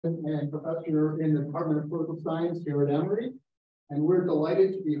and professor in the Department of Political Science here at Emory. And we're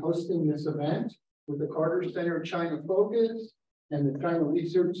delighted to be hosting this event with the Carter Center China Focus and the China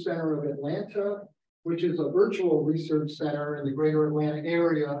Research Center of Atlanta, which is a virtual research center in the greater Atlanta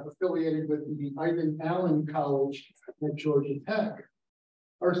area affiliated with the Ivan Allen College at Georgia Tech.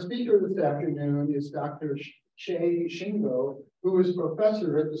 Our speaker this afternoon is Dr. Jia Qingguo, who is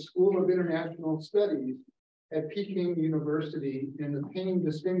professor at the School of International Studies at Peking University and the Payne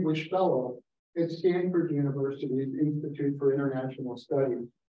Distinguished Fellow at Stanford University's Institute for International Studies.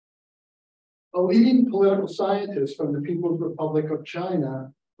 A leading political scientist from the People's Republic of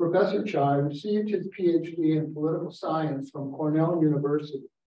China, Professor Chai received his Ph.D. in political science from Cornell University.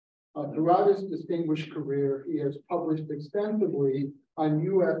 Throughout his distinguished career, he has published extensively on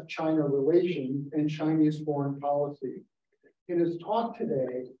U.S. China relations and Chinese foreign policy. In his talk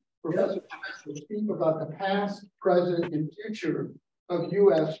today, Professor will speak about the past, present, and future of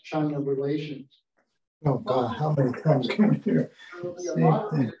U.S. China relations. Oh God, how many times can we hear? There will be a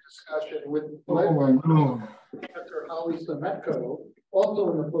moderated discussion with Professor Holli Semetko,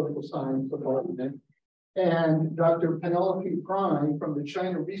 also in the political science department, and Dr. Penelope Prime from the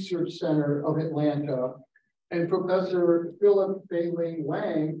China Research Center of Atlanta, and Professor Philip Fei-Ling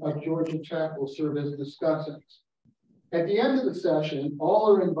Wang of Georgia Tech will serve as discussants. At the end of the session,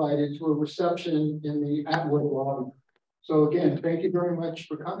 all are invited to a reception in the Atwood lobby. So again, thank you very much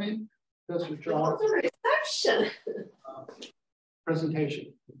for coming. Professor John. Reception.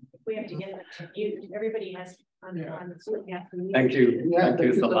 Presentation. We have to get it to mute. Everybody has on the Zoom. Thank you. Yeah, Thank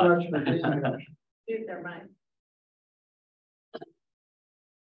you so much. Mute their mic.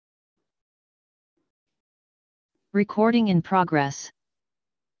 Recording in progress.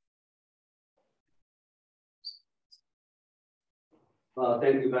 Well,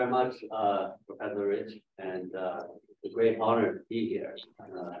 thank you very much, Professor Rich, and it's a great honor to be here. I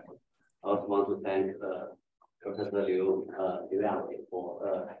also want to thank Professor Liu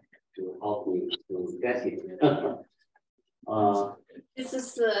for to help me to get here. This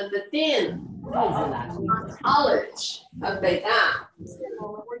is the Dean College of Beijing.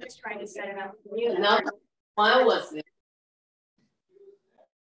 Well, we're just trying to set it up for you. No, I was there.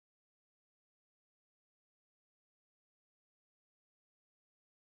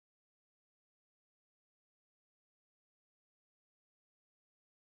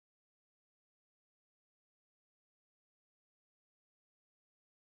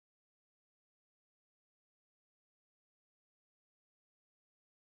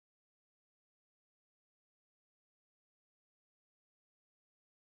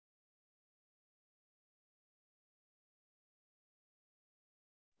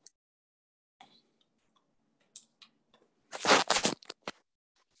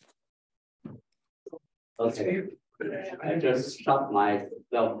 Okay, I just shut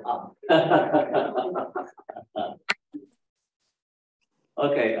myself up.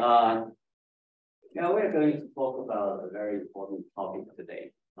 Okay, yeah, we're going to talk about a very important topic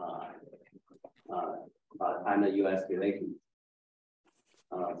today, about China-U.S. relations.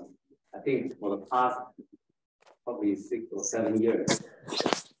 I think for the past probably 6 or 7 years,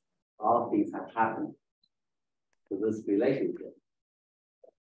 a lot of things have happened to this relationship.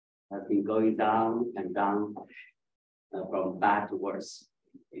 Has been going down and down from bad to worse.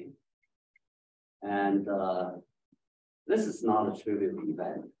 Okay? And this is not a trivial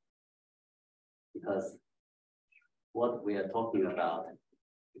event because what we are talking about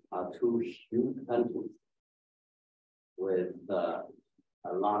are two huge countries with a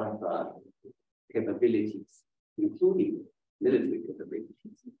lot of capabilities, including military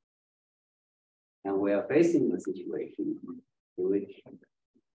capabilities. And we are facing a situation in which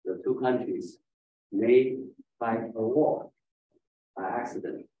the two countries may fight a war by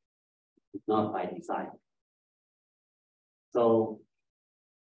accident, if not by design. So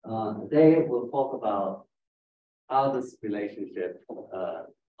today we'll talk about how this relationship,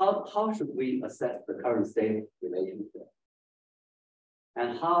 how should we assess the current state of the relationship,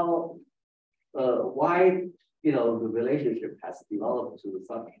 and how, why the relationship has developed to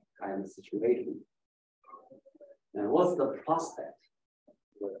such kind of situation, and what's the prospect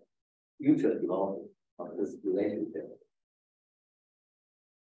for future development of this relationship.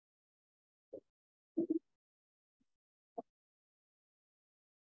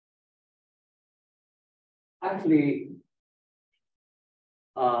 Actually,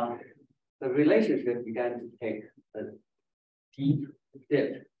 the relationship began to take a deep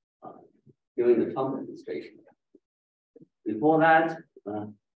dip during the Trump administration. Before that,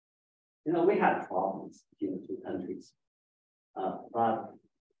 we had problems between the two countries, but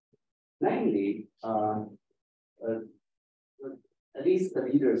mainly at least the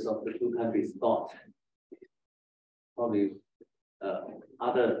leaders of the two countries thought, probably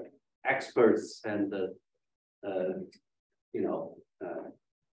other experts and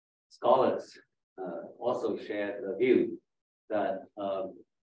scholars also shared the view that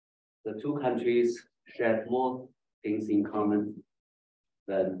the two countries shared more things in common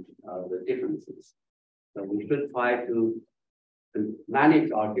than the differences. So we should try to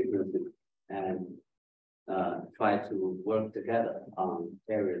manage our differences and try to work together on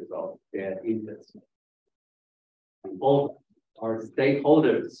areas of shared interest. And both are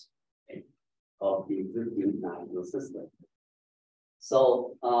stakeholders of the existing international system.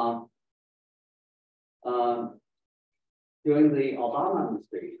 So during the Obama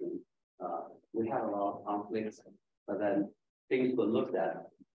administration, we had a lot of conflicts, but then things were looked at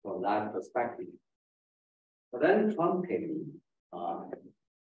from that perspective. But then Trump came,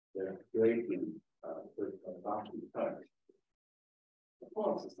 the situation with a drastic turn. Of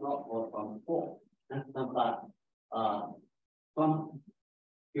course, it's not all Trump's fault, but Trump,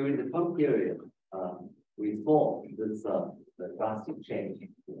 during the Trump period, we saw this the drastic change.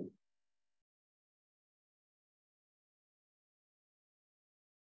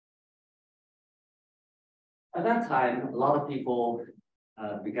 At that time, a lot of people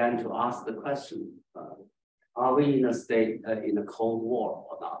began to ask the question, are we in a state, in a Cold War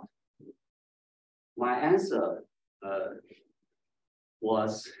or not? My answer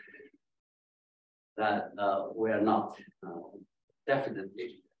was that we are not,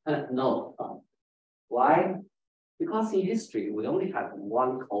 definitely, no. Why? Because in history, we only had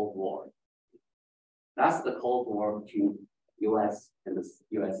one Cold War. That's the Cold War between US and the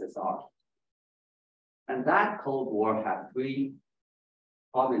USSR. And that Cold War had three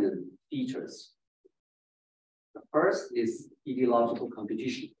prominent features. The first is ideological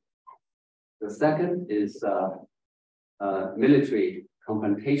competition. The second is military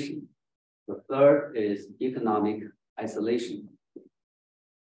confrontation. The third is economic isolation.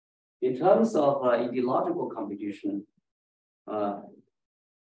 In terms of ideological competition, the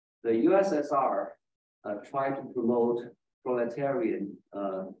USSR tried to promote proletarian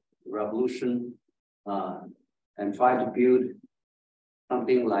revolution and try to build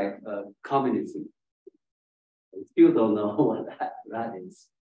something like communism. We still don't know what that is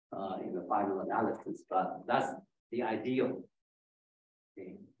in the final analysis, but that's the ideal,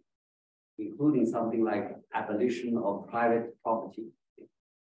 okay, including something like abolition of private property.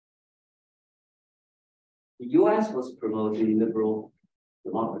 The US was promoting liberal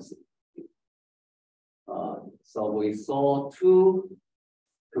democracy. So we saw two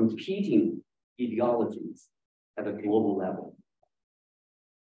competing ideologies at a global level,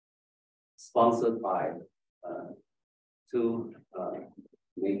 sponsored by two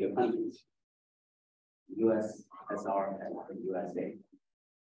major countries, USSR and the USA.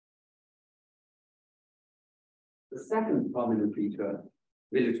 The second prominent feature,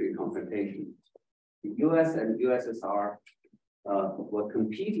 military confrontation. The US and USSR were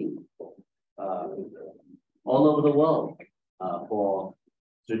competing all over the world for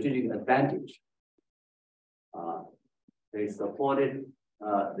strategic advantage. They supported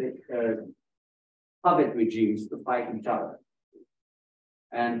the puppet regimes to fight each other.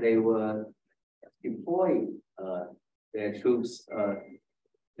 And they were deploying their troops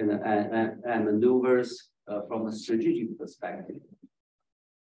and maneuvers from a strategic perspective.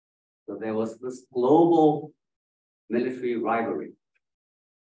 So there was this global military rivalry.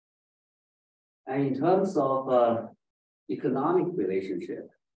 And in terms of economic relationship,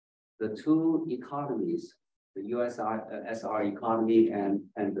 the two economies, the USSR economy and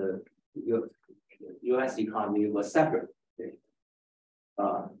the US economy were separate.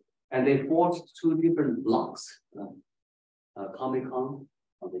 And they forged two different blocks, Comecon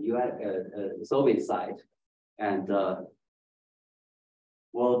on the US, Soviet side, and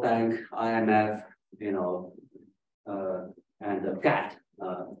World Bank, IMF, and the GATT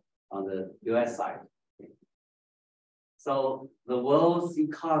on the US side. So the world's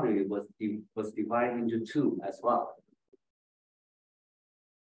economy was divided into two as well.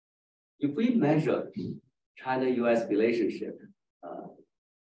 If we measure China-US relationship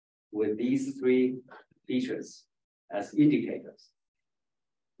with these three features as indicators,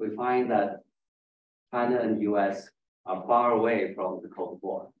 we find that China and US are far away from the Cold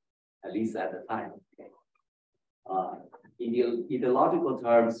War, at least at the time. In ideological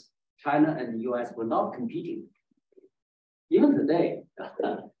terms, China and the US were not competing. Even today,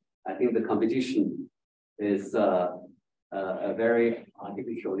 I think the competition is a very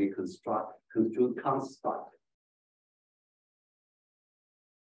artificially construed construct.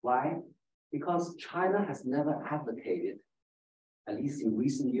 Why? Because China has never advocated at least in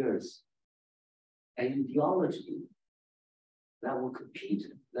recent years, an ideology that will compete,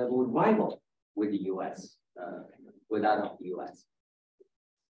 that will rival with the US, with that of the US,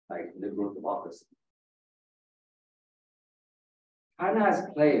 like liberal democracy. China has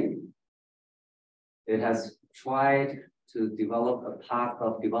claimed it has tried to develop a path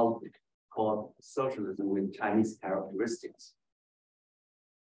of development called socialism with Chinese characteristics.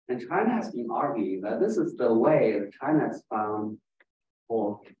 And China has been arguing that this is the way that China has found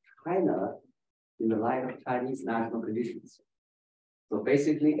for China in the light of Chinese national conditions. So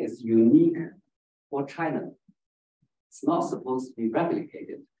basically, it's unique for China. It's not supposed to be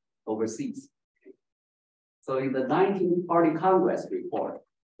replicated overseas. So in the 19th Party Congress report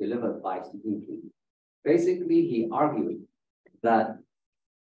delivered by Xi Jinping, basically he argued that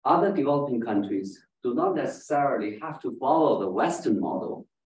other developing countries do not necessarily have to follow the Western model.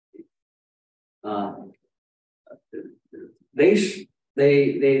 They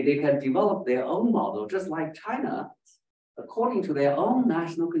can develop their own model, just like China, according to their own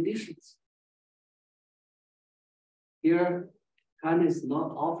national conditions. Here, China is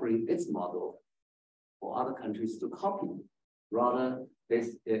not offering its model for other countries to copy. Rather,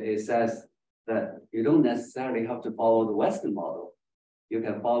 it says that you don't necessarily have to follow the Western model. You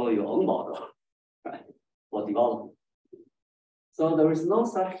can follow your own model, right, for development. So there is no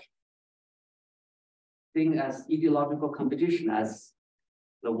such thing as ideological competition as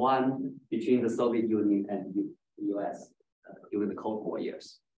the one between the Soviet Union and the US during the Cold War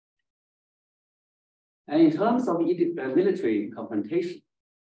years. And in terms of military confrontation,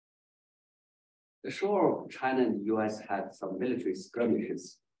 sure, China and the US had some military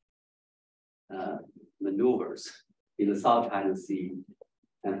skirmishes, maneuvers in the South China Sea,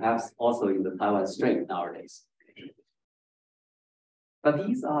 and perhaps also in the Taiwan Strait nowadays. But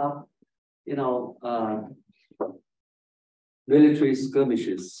these are, military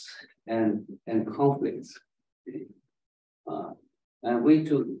skirmishes and conflicts. And we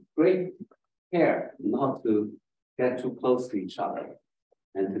took great care not to get too close to each other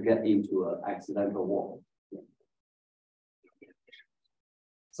and to get into an accidental war.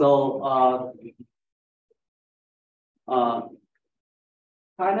 So China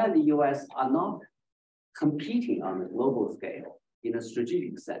and the US are not competing on a global scale in a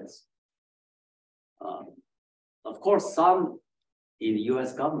strategic sense. Of course, some in the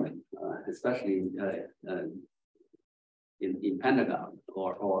US government, especially in Pentagon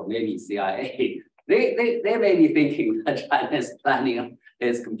or maybe CIA, they may be thinking that China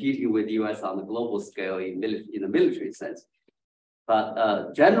is competing with the US on a global scale in a military sense.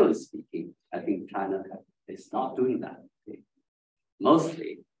 But generally speaking, I think China is not doing that.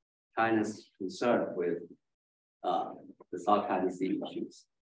 Mostly, China's concerned with the South China Sea issues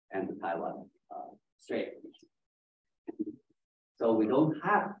and the Taiwan Strait issues. So we don't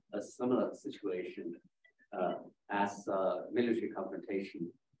have a similar situation as military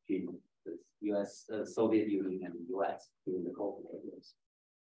confrontation between the US, Soviet Union and the US during the Cold War years.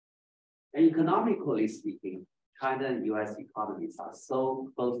 And economically speaking, China and US economies are so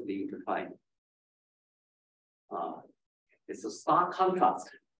closely intertwined. It's a stark contrast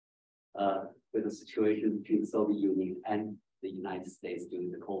with the situation between the Soviet Union and the United States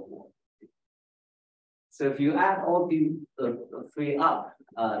during the Cold War. So if you add all the three up,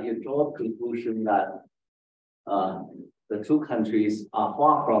 you draw the conclusion that the two countries are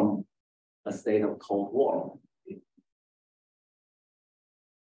far from a state of Cold War.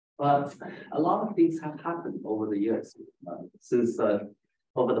 But a lot of things have happened over the years, since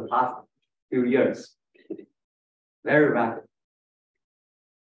over the past few years, very rapid.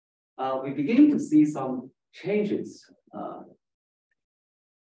 We begin to see some changes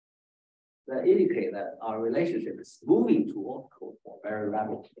that indicate that our relationship is moving toward Cold War very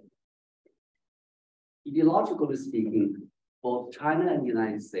rapidly. Ideologically speaking, both China and the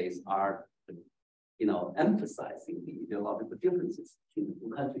United States are, emphasizing the ideological differences between the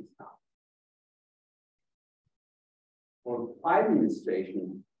two countries now. For the Biden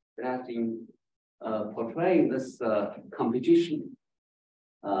administration, it has been portraying this competition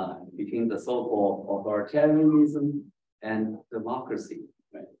between the so-called authoritarianism and democracy,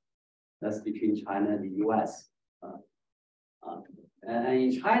 right? That's between China and the US. And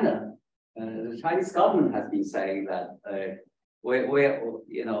in China, the Chinese government has been saying that we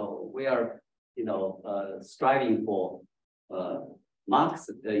are striving for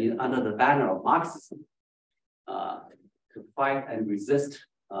Marxism under the banner of Marxism to fight and resist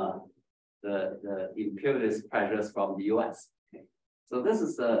the imperialist pressures from the US. Okay. So this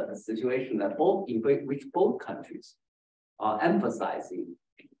is a situation that which both countries are emphasizing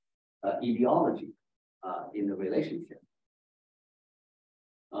ideology in the relationship.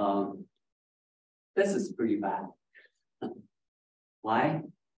 This is pretty bad. Why?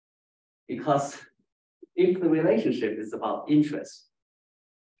 Because if the relationship is about interest,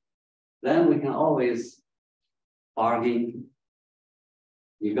 then we can always bargain,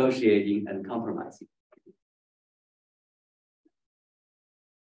 negotiating, and compromising.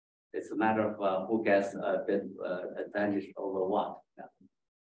 It's a matter of who gets a bit advantage over what. Yeah.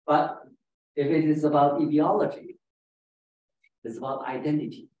 But if it is about ideology, it's about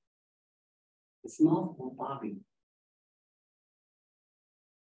identity. It's not for bargaining.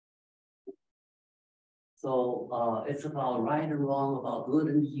 So it's about right and wrong, about good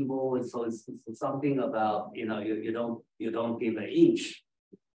and evil. And so it's something about, you don't give an inch.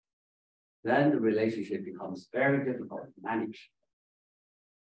 Then the relationship becomes very difficult to manage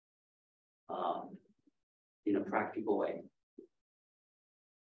in a practical way.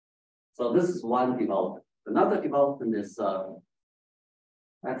 So this is one development. Another development is,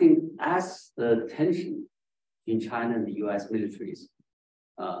 I think, as the tension in China and the U.S. militaries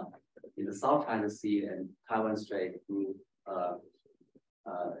in the South China Sea and Taiwan Strait grew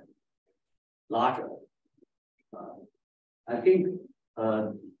larger, I think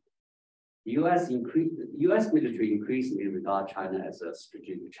the U.S. military increasingly regard China as a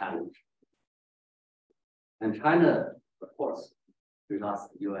strategic challenge. And China, of course, regards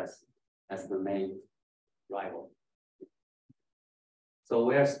the U.S. as the main rival. So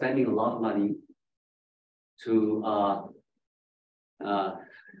we are spending a lot of money to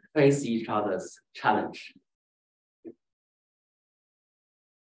face each other's challenge.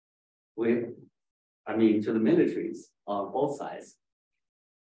 To the militaries on both sides,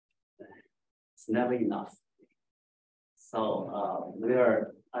 it's never enough. So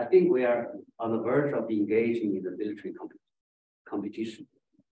I think we are on the verge of engaging in the military competition,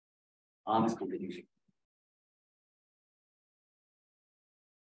 arms competition.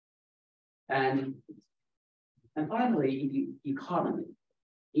 And finally, economy.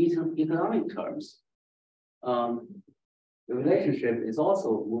 In economic terms, the relationship is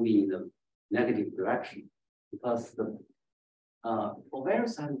also moving in a negative direction because for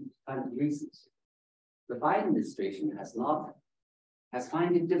various reasons, the Biden administration has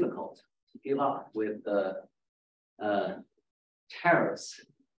found it difficult to give up with the tariffs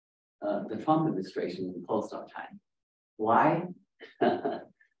the Trump administration imposed on China. Why?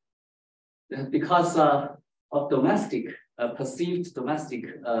 Because of perceived domestic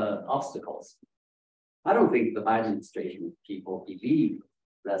obstacles. I don't think the Biden administration people believe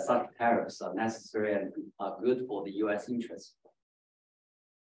that such tariffs are necessary and are good for the U.S. interests.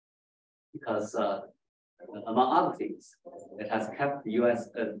 Because among other things, it has kept the U.S.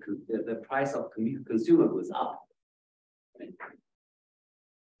 The price of consumer goods up.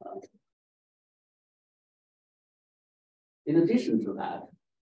 In addition to that,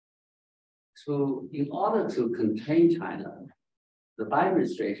 in order to contain China, the Biden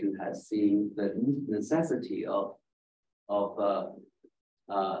administration has seen the necessity of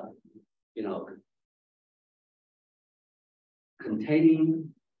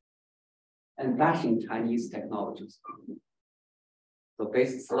containing and bashing Chinese technologies. So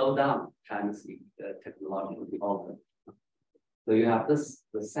basically slow down China's technological development. So you have the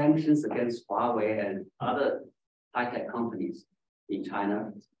sanctions against Huawei and other high-tech companies in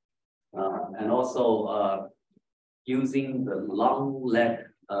China, and also using the long-leg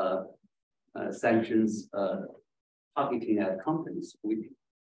sanctions targeting at companies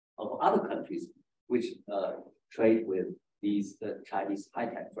of other countries which trade with these Chinese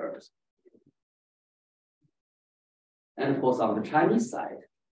high-tech firms. And of course, on the Chinese side,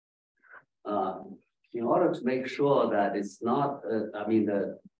 in order to make sure that it's not,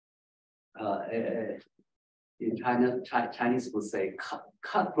 in China, Chinese would say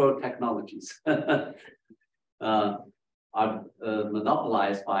cutthroat technologies are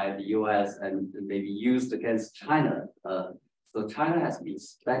monopolized by the U.S. and maybe used against China. So China has been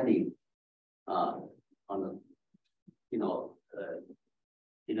spending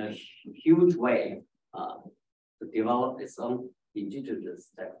in a huge way to develop its own indigenous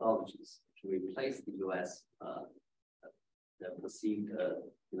technologies to replace the U.S. The perceived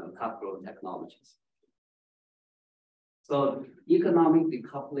cutthroat technologies. So economic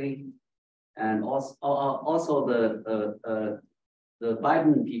decoupling, and also the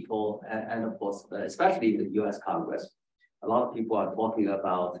Biden people, and of course, especially the U.S. Congress, a lot of people are talking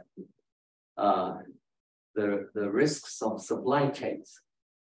about the risks of supply chains.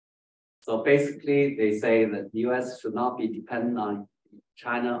 So basically, they say that the U.S. should not be dependent on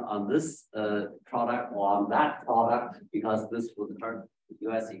China on this product or on that product because this would hurt the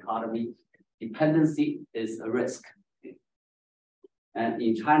U.S. economy. Dependency is a risk. And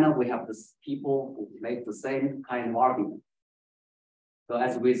in China, we have this people who make the same kind of argument. So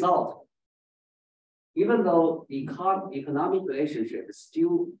as a result, even though the economic relationship is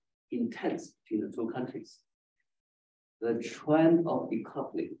still intense between the two countries, the trend of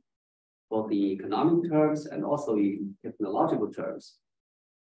decoupling, both in economic terms and also in technological terms,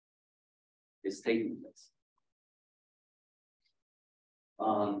 is taking place.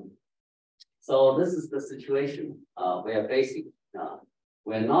 So this is the situation we are facing.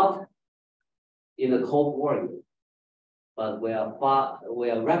 We're not in a Cold War yet, but we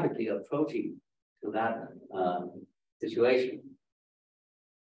are rapidly approaching to that situation.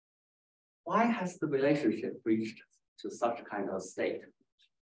 Why has the relationship reached to such a kind of state?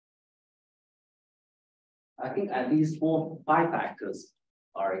 I think at least 4 or 5 factors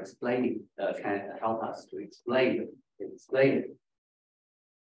are explaining, can help us to explain it.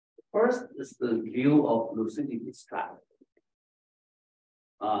 First is the view of lucidity trap.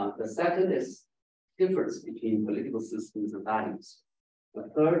 The second is difference between political systems and values. The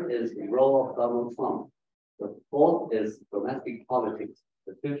third is the role of Donald Trump. The fourth is domestic politics.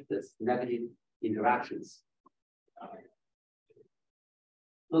 The fifth is negative interactions.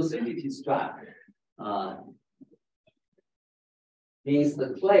 Lucidity trap means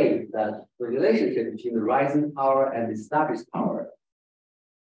the claim that the relationship between the rising power and established power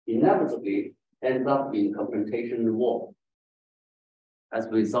inevitably ends up in confrontation and war as a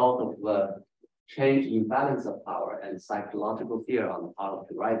result of change in balance of power and psychological fear on the part of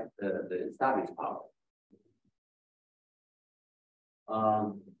the established power.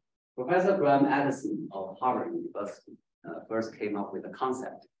 Professor Graham Addison of Harvard University first came up with a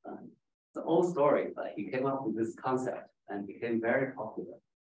concept. It's an old story, but he came up with this concept and became very popular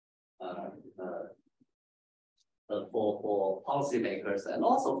for policymakers and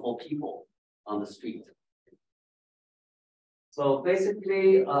also for people on the street. So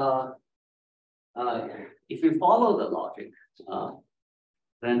basically, if you follow the logic,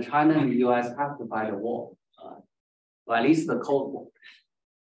 then China and the US have to fight a war, or at least the Cold War.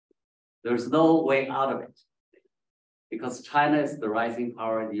 There's no way out of it because China is the rising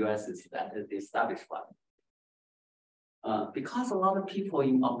power and the US is the established one. Because a lot of people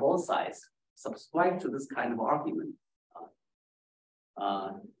on both sides subscribe to this kind of argument,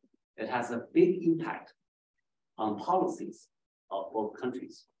 it has a big impact on policies of both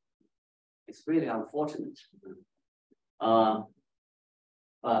countries. It's really unfortunate,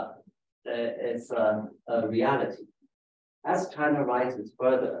 but it's a reality. As China rises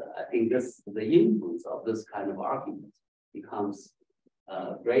further, I think the influence of this kind of argument becomes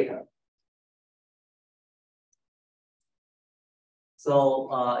greater. So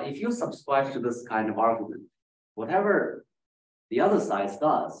if you subscribe to this kind of argument, whatever the other side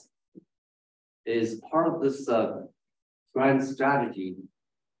does is part of this grand strategy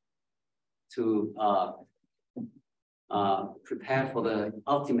to prepare for the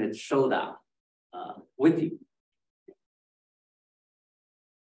ultimate showdown with you.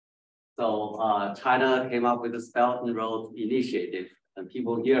 So China came up with the Belt and Road Initiative, and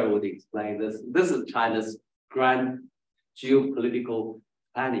people here would explain this. This is China's grand geopolitical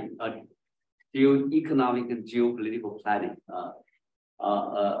planning, economic and geopolitical planning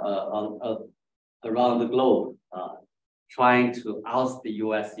around the globe, trying to oust the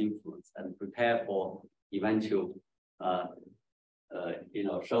U.S. influence and prepare for eventual,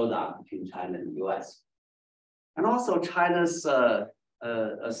 showdown between China and the U.S. And also China's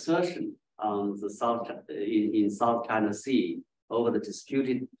assertion on the in South China Sea over the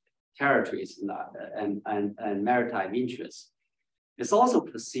disputed territories and maritime interests. It's also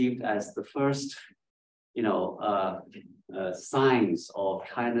perceived as the first, signs of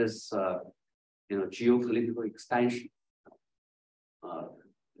China's, geopolitical expansion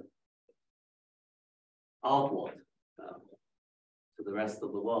outward to the rest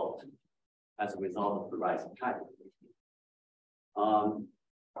of the world as a result of the rise of China.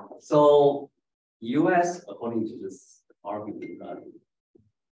 So U.S., according to this argument,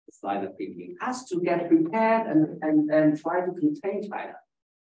 this line of thinking, has to get prepared and try to contain China.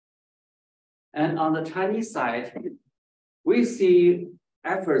 And on the Chinese side, we see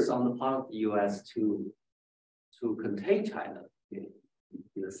efforts on the part of the U.S. to contain China in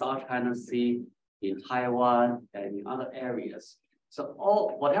the South China Sea, in Taiwan, and in other areas. So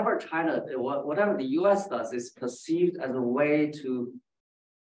whatever the U.S. does is perceived as a way to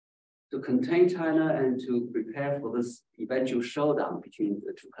contain China and to prepare for this eventual showdown between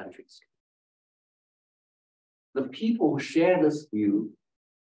the two countries. The people who share this view,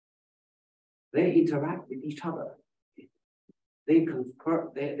 they interact with each other. they confirm,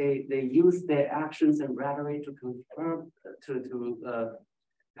 they use their actions and rhetoric to confirm, to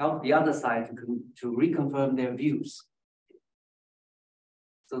help the other side to reconfirm their views.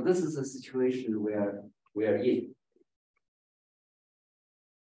 So this is a situation where we are in.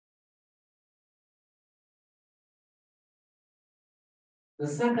 The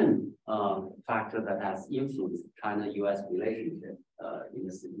second factor that has influenced China-US relationship in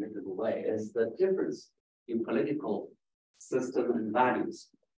a significant way is the difference in political system and values.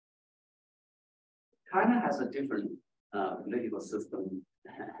 China has a different political system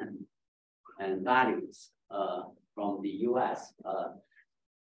and values from the US.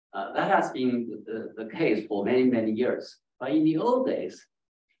 That has been the case for many, many years. But in the old days,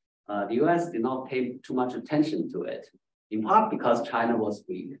 the US did not pay too much attention to it, in part because China was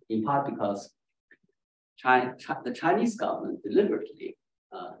weak, in part because the Chinese government deliberately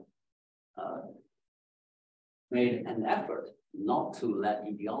made an effort not to let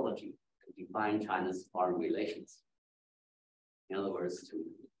ideology to define China's foreign relations. In other words, to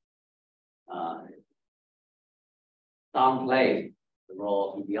downplay the role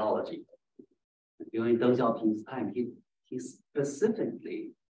of ideology. During Deng Xiaoping's time, he specifically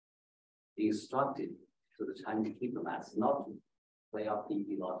instructed to the Chinese diplomats not to play up the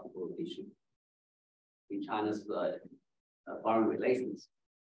ideological issue in China's foreign relations.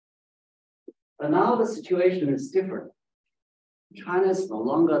 But now the situation is different. China is no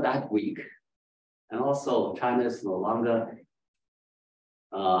longer that weak, and also China is no longer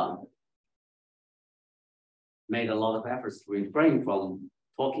made a lot of efforts to refrain from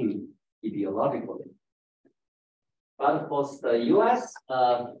talking ideologically. But of course, the US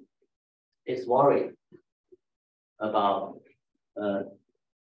is worried about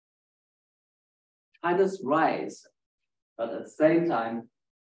China's rise, but at the same time,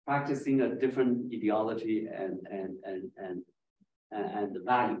 practicing a different ideology and the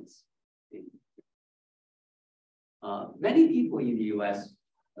values. Many people in the US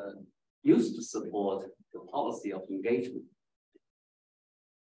used to support the policy of engagement.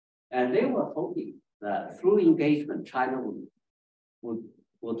 And they were hoping that through engagement, China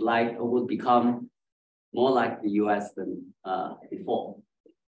would become more like the US than before.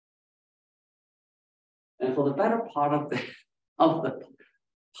 And for the better part of the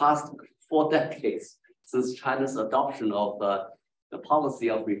past 4 decades, since China's adoption of the policy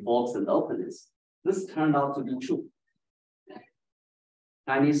of reforms and openness, this turned out to be true.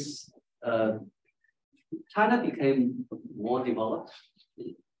 China became more developed.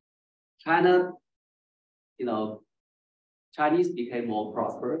 Chinese became more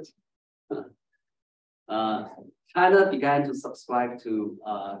prosperous. China began to subscribe to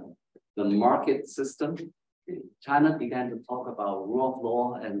the market system. China began to talk about rule of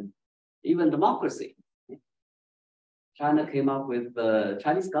law and even democracy. The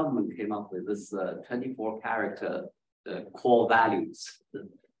Chinese government came up with this 24 character core values,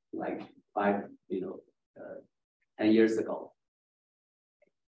 like 10 years ago.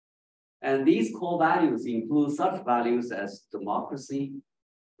 And these core values include such values as democracy,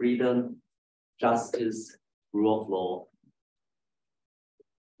 freedom, justice, rule of law.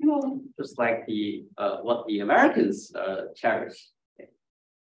 Just like what the Americans cherish.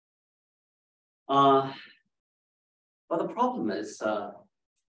 But the problem is,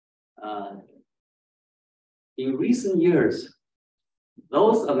 in recent years,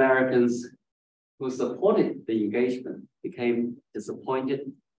 those Americans who supported the engagement became disappointed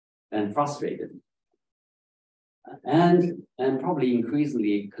and frustrated, and probably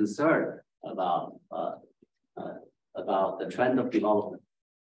increasingly concerned about the trend of development.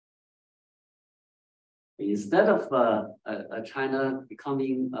 Instead of China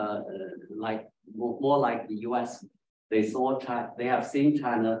becoming more like the US, they have seen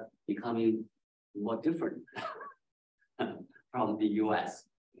China becoming more different from the US.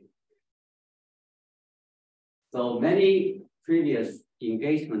 So many previous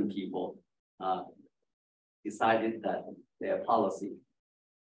engagement people decided that their policy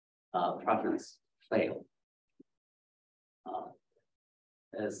preference failed.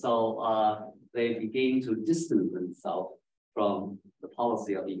 So they begin to distance themselves from the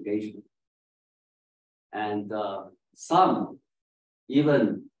policy of engagement. And some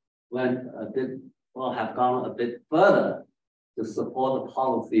even have gone a bit further to support the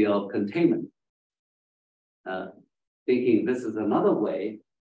policy of containment, thinking this is another way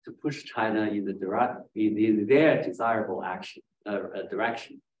to push China in their desirable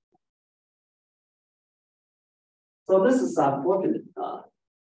direction. So this is unfortunate.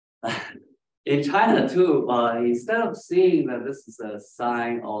 In China too, instead of seeing that this is a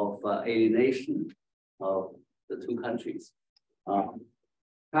sign of alienation of the two countries,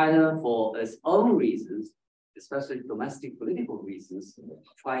 China, for its own reasons, especially domestic political reasons,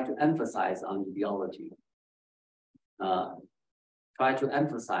 try to emphasize on ideology. Try to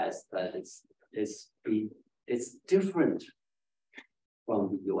emphasize that it's different from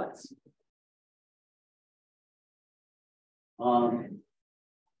the U.S.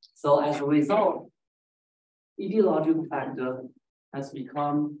 So as a result, ideological factor has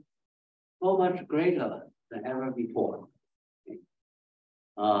become so much greater than ever before,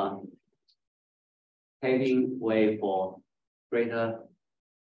 paving way for greater,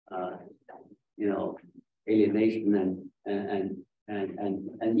 alienation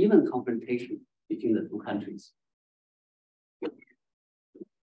and even confrontation between the two countries.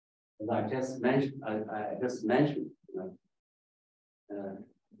 As I just mentioned,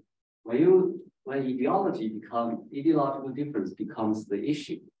 when ideological difference becomes the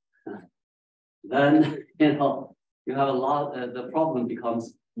issue, then you have a lot. The problem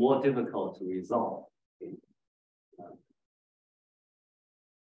becomes more difficult to resolve.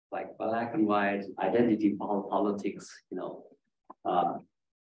 Like black and white identity politics, no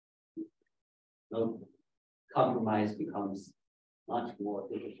compromise becomes much more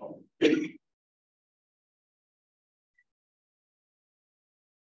difficult.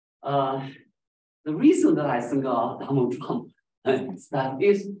 The reason that I single out Donald Trump is that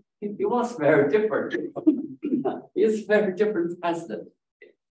it was very different. It's very different president.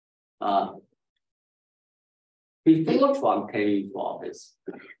 Before Trump came into office,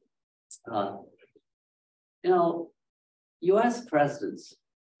 U.S. presidents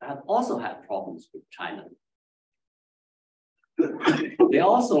have also had problems with China. They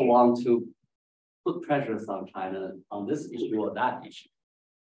also want to put pressures on China on this issue or that issue.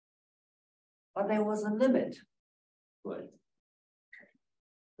 But there was a limit to it.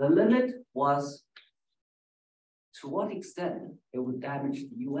 The limit was to what extent it would damage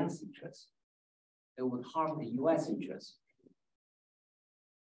the U.S. interest. It would harm the U.S. interest.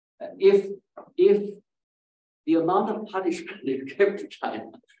 If the amount of punishment you give to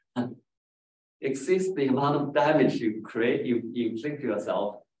China exceeds the amount of damage you inflict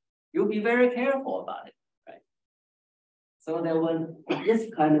yourself, you'll be very careful about it, right? So there were this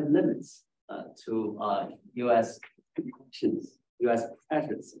kind of limits to U.S. actions, U.S.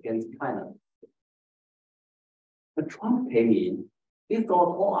 pressures against China. But Trump came in, he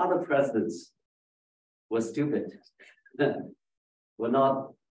thought all other presidents were stupid, were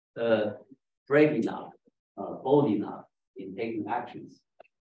not brave enough, bold enough in taking actions.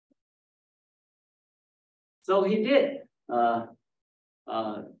 So he did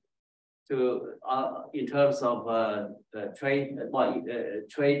in terms of trade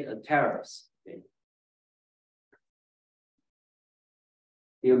tariffs. Okay.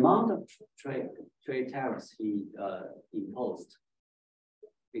 The amount of trade tariffs he imposed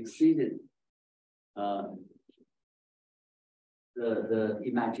exceeded the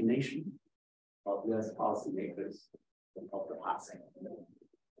imagination of U.S. policymakers of the past.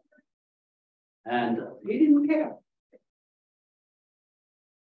 And he didn't care.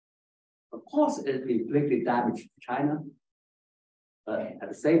 Of course, it inflicted damage to China, but at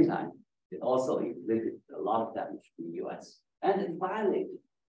the same time, it also inflicted a lot of damage to the U.S. And it violated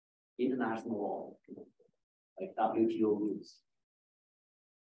international law, like WTO rules.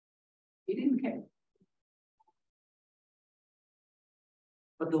 He didn't care.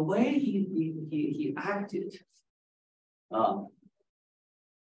 But the way he acted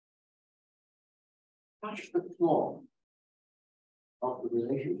touched the floor of the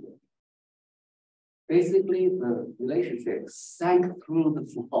relationship. Basically, the relationship sank through the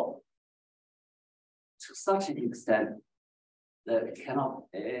floor to such an extent that it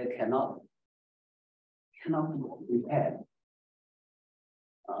cannot be repaired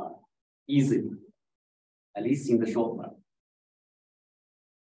easily, at least in the short run.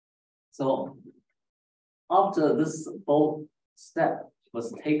 So after this bold step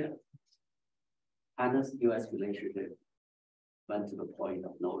was taken, China's U.S. relationship went to the point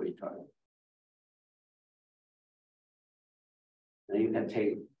of no return. And you can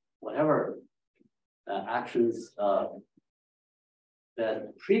take whatever actions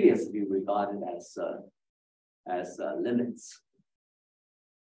that previously regarded as limits.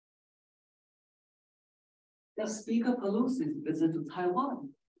 The Speaker Pelosi's visit to Taiwan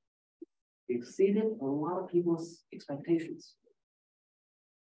exceeded a lot of people's expectations,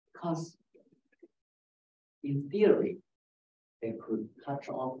 because in theory, they could touch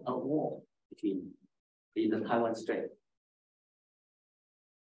off a wall in the Taiwan Strait.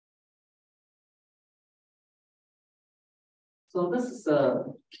 So this is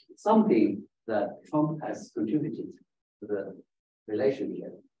something that Trump has contributed to the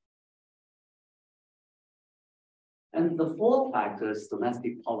relationship. And the fourth factor is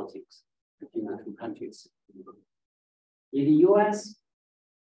domestic politics between the two countries. In the US,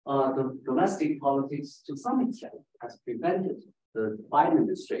 the domestic politics to some extent has prevented the Biden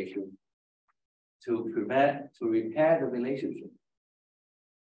administration to repair the relationship.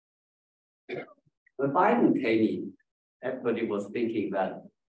 When Biden came in, everybody was thinking that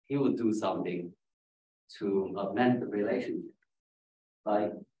he would do something to amend the relationship.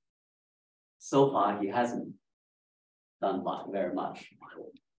 But so far, he hasn't done very much.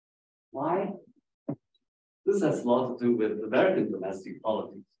 Why? This has a lot to do with American domestic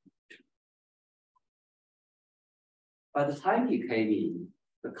politics. By the time he came in,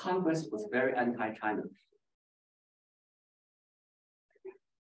 the Congress was very anti-China.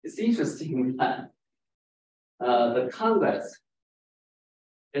 It's interesting that the Congress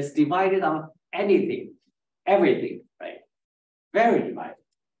is divided on anything, everything, right? Very divided.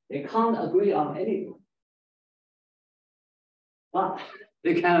 They can't agree on anything. But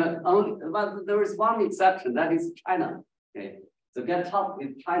they can only, but there is one exception, that is China. Okay, to get tough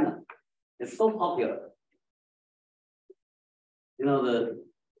with China, it's so popular. You know, the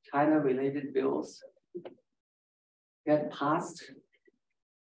China-related bills get passed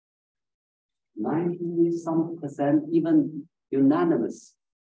 90-some%, even unanimous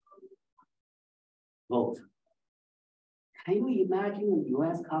vote. Can you imagine the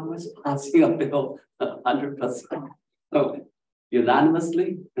US Congress passing a bill 100%?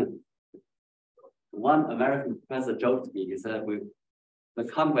 Unanimously? One American professor joked me, he said, the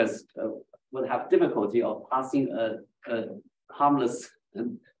Congress would have difficulty of passing a harmless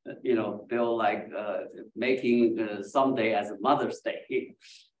bill like making someday as a Mother's Day.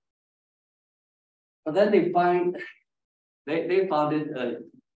 But then they found it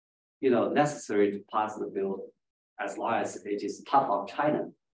necessary to pass the bill as long as it is tough on China.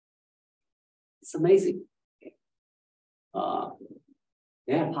 It's amazing.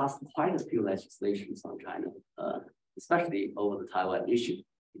 They have passed quite a few legislations on China, especially over the Taiwan issue.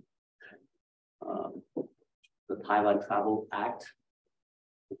 The Taiwan Travel Act,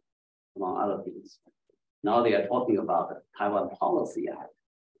 among other things. Now they are talking about the Taiwan Policy Act,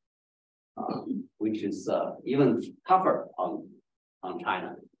 which is even tougher on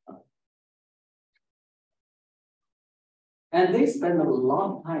China. And they spend a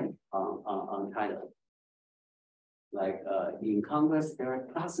lot of time on China. Like in Congress, there are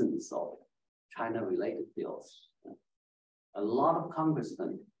dozens of China-related bills. A lot of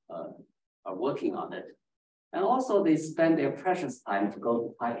congressmen are working on it. And also they spend their precious time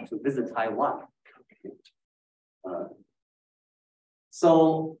to visit Taiwan.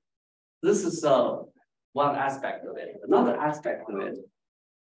 So this is one aspect of it. Another aspect of it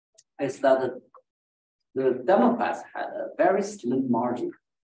is that the Democrats had a very slim margin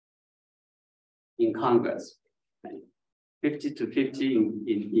in Congress, 50-50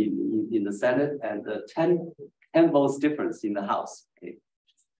 in the Senate, and 10 votes difference in the House. Okay.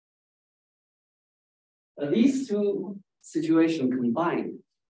 These two situations combined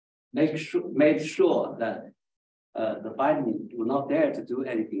made sure that the Biden would not dare to do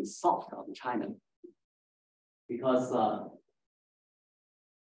anything soft on China, because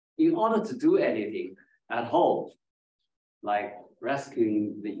in order to do anything at home, like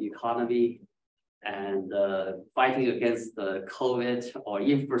rescuing the economy and fighting against the COVID or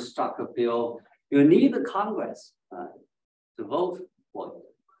infrastructure bill, you need the Congress to vote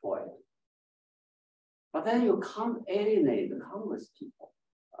for it. But then you can't alienate the Congress people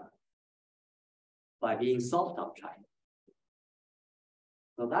by being soft on China.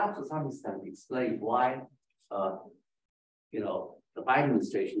 So that to some extent explains why the Biden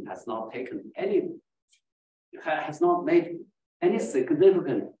administration has not made any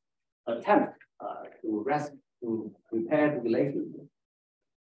significant attempt to repair the relationship.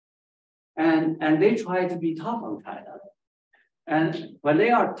 And they try to be tough on China. And when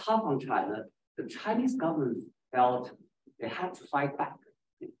they are tough on China, the Chinese government felt they had to fight back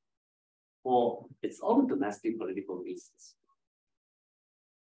for its own domestic political reasons.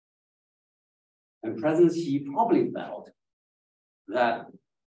 And President Xi probably felt that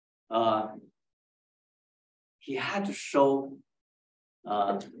he had to show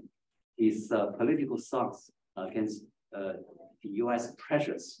his political stance against the US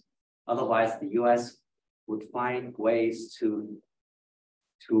pressures. Otherwise, the US would find ways to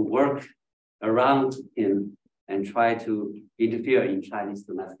work around him and try to interfere in Chinese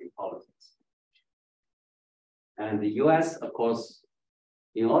domestic politics. And the US, of course,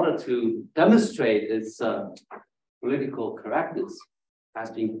 in order to demonstrate its political correctness, has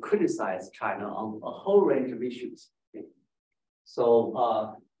been criticized China on a whole range of issues. Okay. So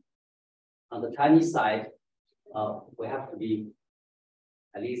on the Chinese side, we have to be,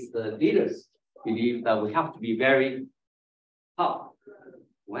 at least the leaders believe that we have to be very tough.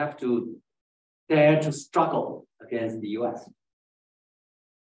 We have to dare to struggle against the US.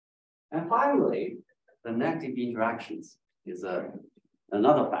 And finally, the negative interactions is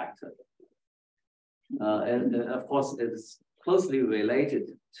another factor. And of course, it's closely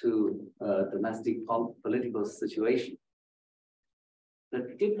related to domestic political situation.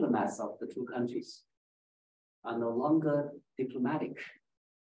 The diplomats of the two countries are no longer diplomatic.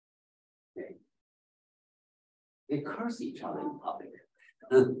 Okay. They curse each other in public,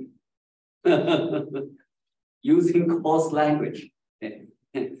 using coarse language.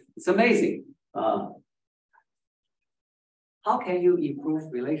 It's amazing. How can you improve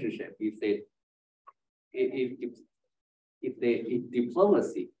relationship if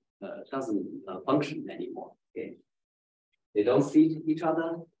diplomacy doesn't function anymore? Okay. They don't see each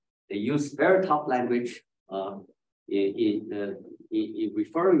other. They use very tough language in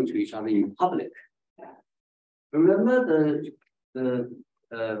referring to each other in public. Remember the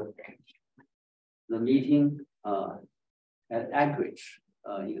meeting at Anchorage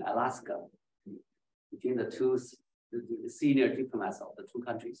in Alaska between the senior diplomats of the two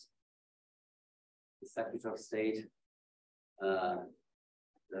countries, the Secretary of State, the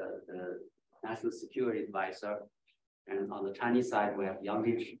National Security Advisor, and on the Chinese side we have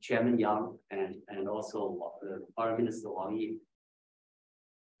Chairman Yang and also Foreign Minister Wang Yi.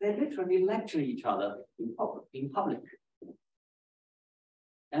 They literally lecture each other in public.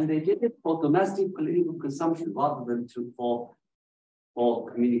 And they did it for domestic political consumption rather than for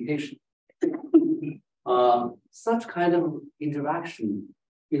communication. Such kind of interaction,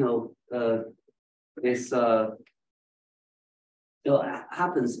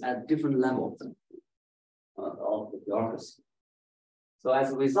 happens at different levels of the bureaucracy. So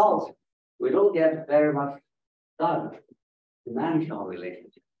as a result, we don't get very much done to manage our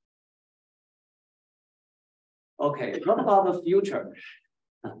relationship. Okay, what about the future?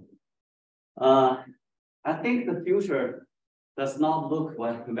 I think the future does not look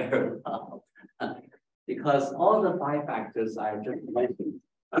very well because all the 5 factors I just mentioned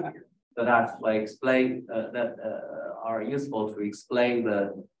that I've explained that are useful to explain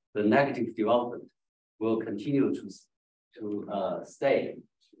the negative development will continue to stay.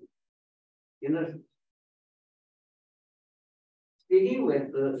 Begin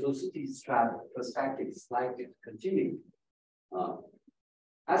with the Lucidi's perspective is likely to continue.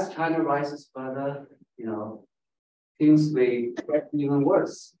 As China rises further, things may get even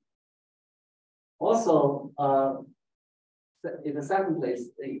worse. Also, in the second place,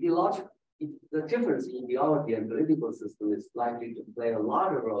 the difference in ideology and political system is likely to play a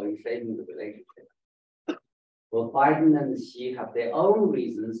larger role in shaping the relationship. Both Biden and Xi have their own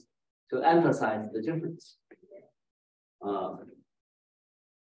reasons to emphasize the difference.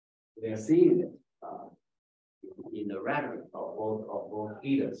 We are seeing it in the rhetoric of both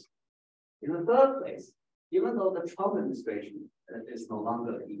leaders. In the third place, even though the Trump administration is no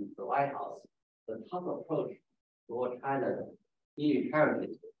longer in the White House, the tough approach toward China he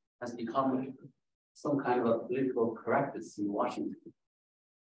inherited has become some kind of political correctness in Washington.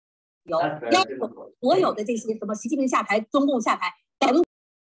 有要求所有的这些什么习近平下台、中共下台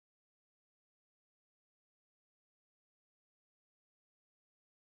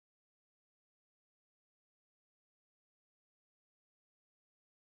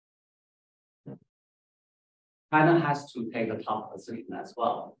，China has to take a tough position as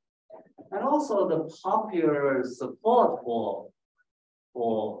well. And also the popular support for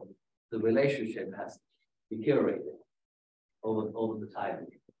the relationship has deteriorated over the time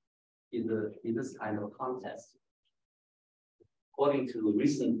in this kind of contest. According to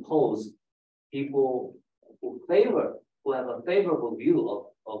recent polls, people who have a favorable view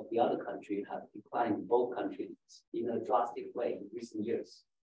of the other country have declined in both countries in a drastic way in recent years.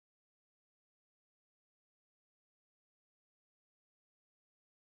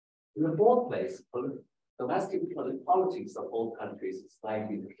 In the fourth place, domestic politics of both countries is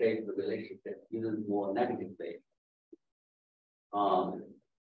likely to shape the relationship even more negatively.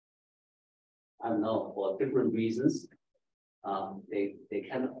 I don't know, for different reasons.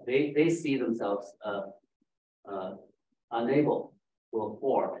 They see themselves unable to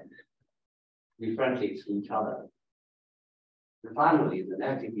afford to be friendly to each other. And finally, the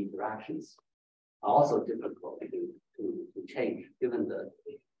negative interactions are also difficult to change given the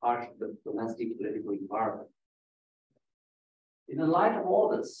harsh domestic political environment. In the light of all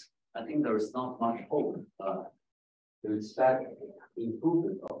this, I think there is not much hope to expect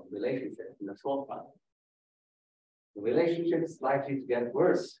improvement of relationship in the short run. the relationship is likely to get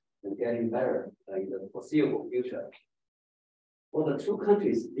worse than getting better in the foreseeable future. What the two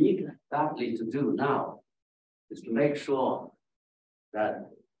countries need badly to do now is to make sure that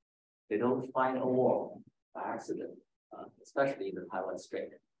they don't fight a war by accident, especially in the Taiwan Strait.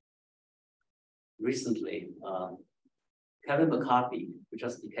 Recently, Kevin McCarthy, who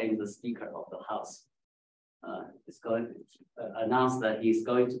just became the Speaker of the House, is going to announce that he's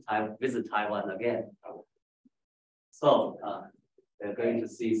going to visit Taiwan again. So they're going to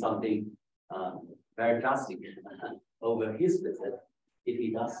see something very drastic over his visit if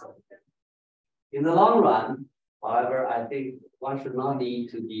he does so. In the long run, however, I think one should not need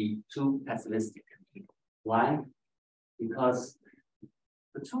to be too pessimistic. Why? Because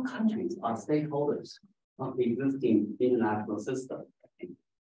the two countries are stakeholders of the existing international system.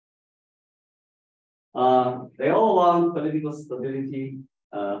 They all want political stability.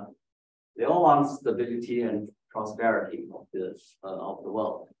 They all want stability and prosperity of the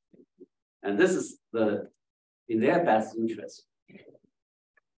world, and this is in their best interest.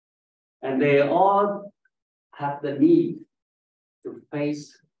 And they all have the need to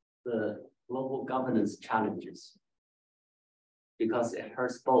face the global governance challenges because it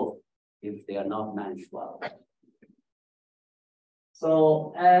hurts both if they are not managed well.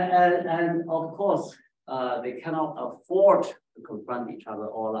 So, and of course, they cannot afford to confront each other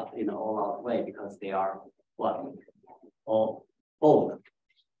in an all-out way because they are what? Or both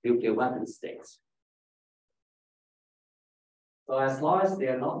nuclear weapon states. So as long as they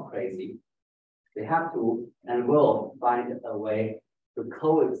are not crazy, they have to and will find a way to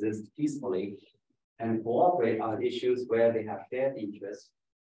coexist peacefully and cooperate on issues where they have shared interests.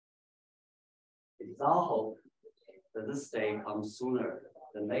 It is our hope that this day comes sooner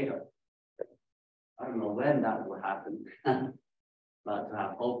than later. I don't know when that will happen, but to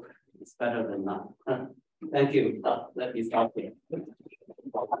have hope is better than none. Thank you. Let me stop here.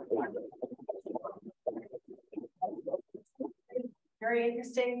 Very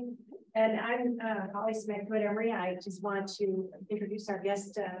interesting. And I'm Holli Semetko at Emory. I just want to introduce our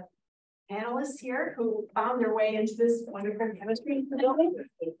guest panelists here who found their way into this wonderful chemistry building.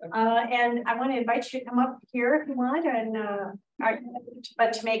 And I want to invite you to come up here if you want, and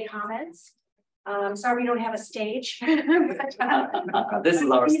but to make comments. Sorry we don't have a stage. But, this is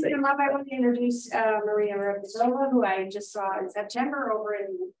our stage. Come up. I want to introduce Maria Ravizova, who I just saw in September over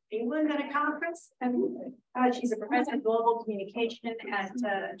in England at a conference. And she's a professor of global communication at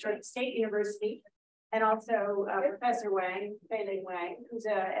Georgia State University, and also Professor Phei-Ling Wang, who's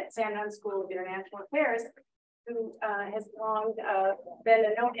at Sandhurst School of International Affairs, who has long been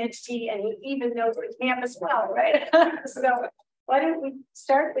a known entity, and he even knows the campus well, right? So why don't we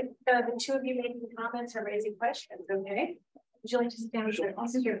start with the two of you making comments or raising questions, okay? Would you like to sit down? Sure.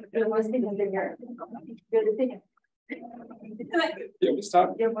 You're listening to your Yeah, we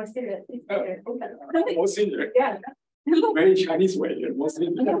start. You're more serious. More senior. Yeah. Very Chinese way. More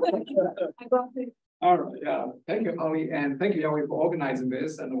senior. All right. Yeah. Thank you, Holly, and thank you, Yahweh, for organizing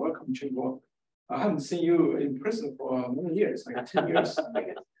this, and welcome, Qingguo. I haven't seen you in person for many years, like 10 years.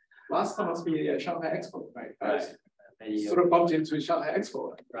 Last time must be Shanghai Expo, right? Right. Sort of bumped into Shanghai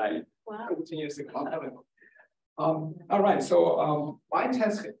Expo, right? Wow. 10 years ago. All right, so my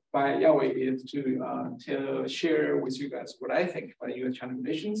task by Yahweh is to share with you guys what I think about U.S. China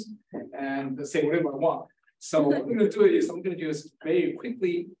relations and say whatever I want. So what I'm going to do is I'm going to just very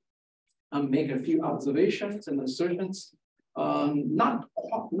quickly make a few observations and assertions, not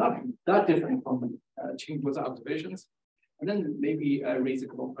that different from Qingguo's observations, and then maybe raise a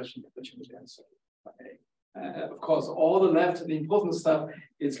couple of questions for Qingguo to answer. Okay. Of course, all the left, the important stuff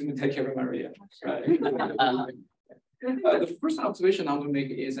is going to take care of Maria. Right? The first observation I'm going to make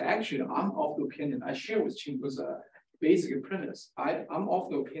is actually I'm of the opinion, I share with Qingguo's basic premise. I'm of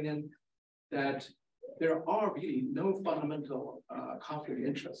the opinion that there are really no fundamental conflict of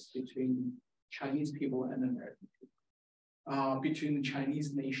interest between Chinese people and American people, between the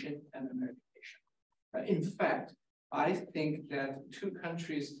Chinese nation and the American nation. In fact, I think that two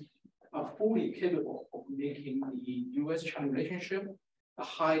countries are fully capable of making the U.S. China relationship a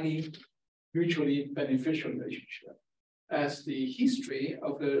highly mutually beneficial relationship, as the history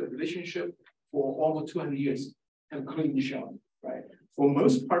of the relationship for almost 200 years have clearly shown, right? For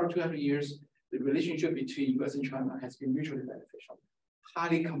most part of 200 years, the relationship between U.S. and China has been mutually beneficial,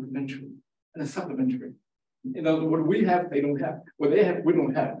 highly complementary and supplementary. You know, what we have, they don't have. What they have, we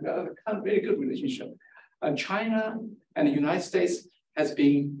don't have. Kind of very good relationship. China and the United States has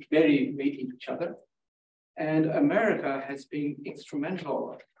been very related to each other. And America has been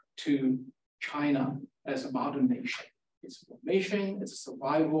instrumental to China as a modern nation. Its formation, its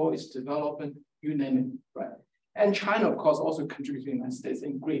survival, its development, you name it, right? And China, of course, also contributes to the United States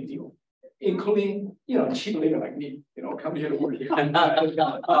in great deal, including, cheap labor like me, come here to work here.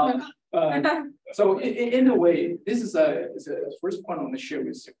 So in a way, this is a first point I want to share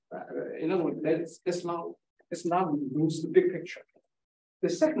with you. In other words, let's not lose the big picture. The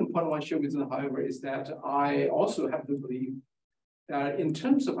second point I want to share with you, however, is that I also have to believe that in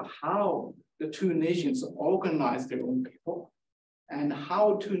terms of how the two nations organize their own people and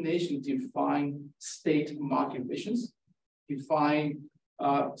how two nations define state market visions, define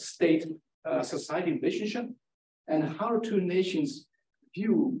state society relationship, and how two nations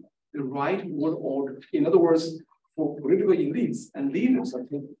view the right world order. In other words, for political elites and leaders of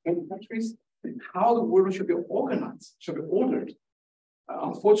countries, how the world should be organized, should be ordered.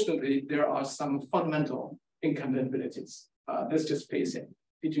 Unfortunately, there are some fundamental incompatibilities. Let's just face it,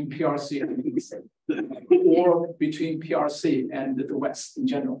 between PRC and the East, or between PRC and the West in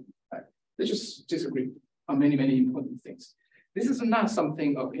general. Right? They just disagree on many, many important things. This is not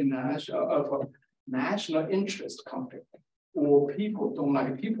something of national interest conflict, or people don't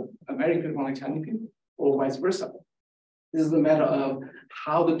like people, American people don't like Chinese people, or vice versa. This is a matter of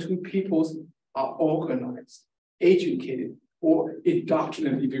how the two peoples are organized, educated, or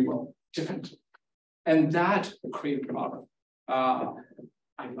indoctrinated, if you will, different. And that creates a problem.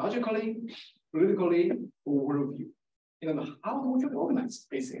 Ideologically, politically, or worldview. How do we organize,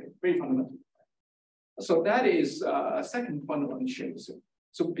 basically, very fundamental. So that is a second point I want to share with you.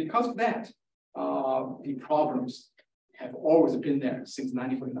 So because of that, the problems have always been there since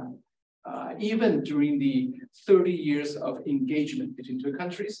 1949. Even during the 30 years of engagement between two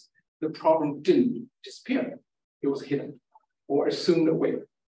countries, the problem didn't disappear. It was hidden, or assumed away,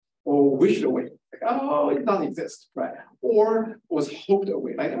 or wished away. Like, oh, it doesn't exist, right? Or was hoped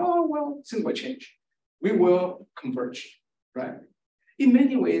away, like, oh, well, things will change. We will converge, right? In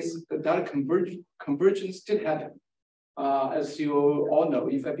many ways, that convergence did happen. As you all know,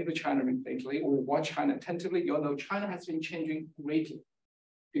 if I've been to China lately, or watch China attentively, you'll know China has been changing greatly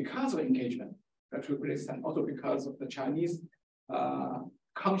because of engagement, to a great extent, also because of the Chinese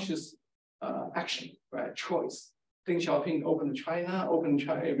conscious action, right? Choice. Deng Xiaoping opened China,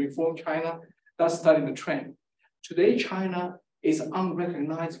 reformed China. That's starting the trend. Today, China is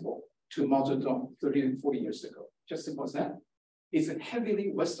unrecognizable to Mao Zedong 30 and 40 years ago. Just simple as that. It's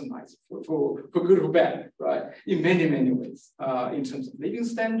heavily westernized for good or bad, right? In many, many ways, in terms of living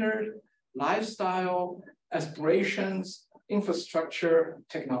standard, lifestyle, aspirations, infrastructure,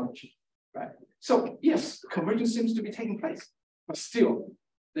 technology, right? So yes, convergence seems to be taking place, but still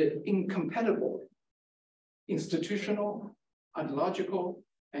the incompatible institutional, ideological,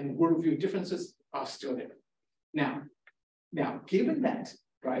 and worldview differences are still there. Now, given that,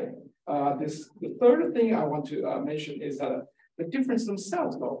 right, the third thing I want to mention is the differences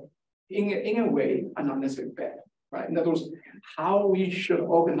themselves, though, in a way, are not necessarily bad, right? In other words, how we should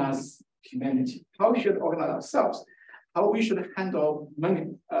organize humanity, how we should organize ourselves, how we should handle money,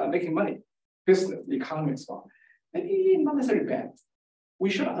 making money, business, the economy, and so on. Maybe not necessarily bad. We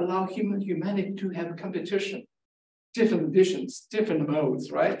should allow humanity to have competition, different visions, different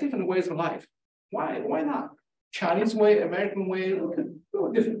modes, right? Different ways of life. Why not? Chinese way, American way, we could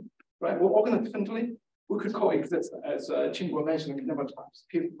go different, right? We're organized differently. We could coexist, as Qingguo mentioned a number of times,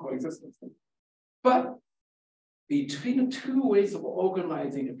 peaceful coexistence. But between the two ways of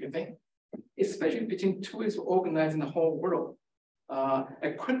organizing everything, especially between two ways of organizing the whole world,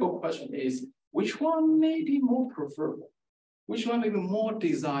 a critical question is, which one may be more preferable? Which one may be more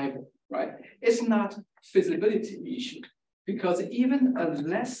desirable, right? It's not feasibility issue, because even a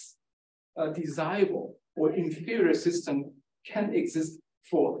less desirable or inferior system can exist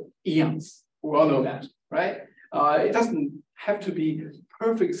for eons. We all know that, right? It doesn't have to be a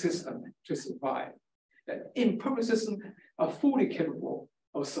perfect system to survive. Imperfect systems are fully capable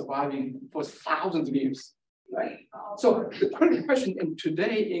of surviving for thousands of years, right? So the critical question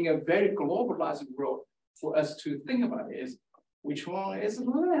today in a very globalized world for us to think about is, which one is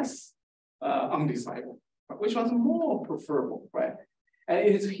less undesirable? Which one's more preferable, right? And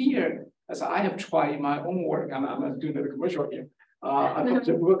it is here, as I have tried in my own work, I'm not doing the commercial here. I have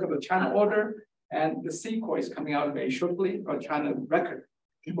to work on the China order, and the sequel is coming out very shortly, or China record.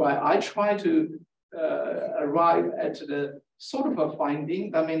 But I try to arrive at the sort of a finding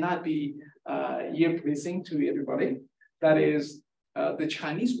that may not be ear-pleasing to everybody. That is the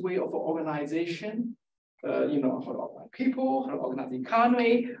Chinese way of organization, how to organize people, how to organize the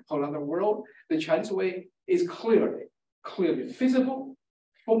economy, how to organize the world. The Chinese way is clearly feasible,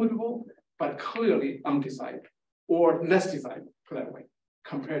 formidable, but clearly undesirable, or less desirable, put that way,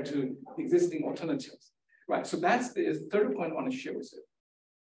 compared to existing alternatives, right? So that's the third point I want to share with you.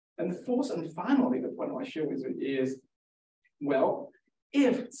 And fourth and finally, the point I want to share with you is, well,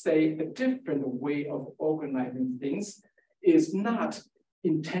 if, say, a different way of organizing things is not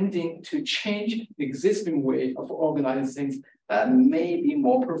intending to change the existing way of organizing things, that may be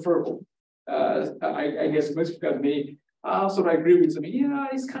more preferable. I guess most people may sort of agree with me. Yeah,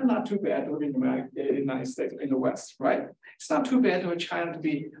 it's kind of not too bad to live in the United States, in the West, right? It's not too bad for China to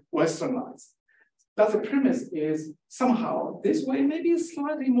be westernized. But the premise is somehow this way maybe is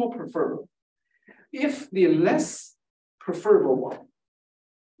slightly more preferable. If the less preferable one,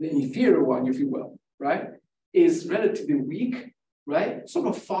 the inferior one, if you will, right, is relatively weak, right, sort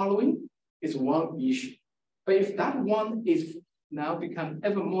of following is one issue. But if that one is now become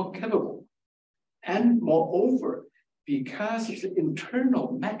ever more capable, and moreover, because of the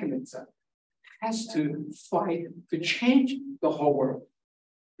internal mechanism has to fight to change the whole world,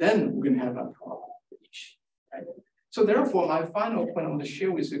 then we're going to have a problem. Right? So therefore, my final point I want to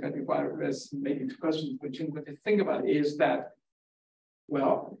share with you guys before I address maybe two questions which you to think about is that,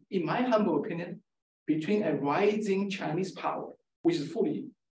 well, in my humble opinion, between a rising Chinese power, which is fully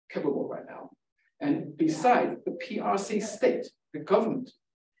capable right now, and besides the PRC state, the government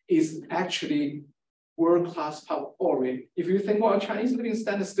is actually world-class power already. If you think, well, Chinese living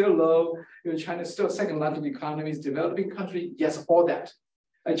standard is still low, China is still second largest economy, is developing country, yes, all that.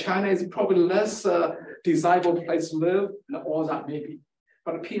 China is probably less desirable place to live, and all that maybe.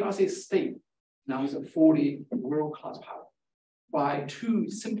 But the PRC state now is a fully world-class power by two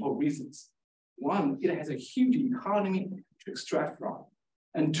simple reasons. One, it has a huge economy to extract from.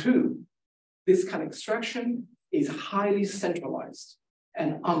 And two, this kind of extraction is highly centralized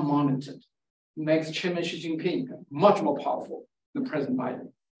and unmonitored. Makes Chairman Xi Jinping much more powerful than President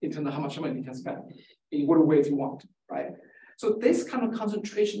Biden in terms of how much money he can spend in whatever ways you want, right? So this kind of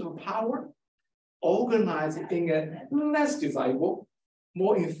concentration of power, organized in a less desirable,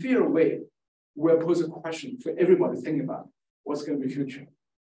 more inferior way, will pose a question for everybody to think about what's going to be the future.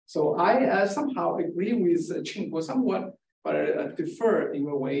 So I somehow agree with Qingguo somewhat, but I differ in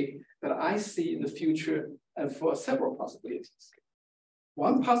a way that I see in the future for several possibilities.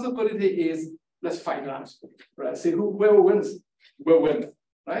 One possibility is let's fight it out, right? See whoever wins will win,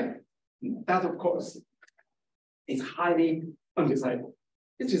 right? That, of course, is highly undesirable.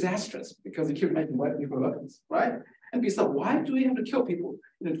 It's disastrous because you keep making white people weapons, right? And besides, why do we have to kill people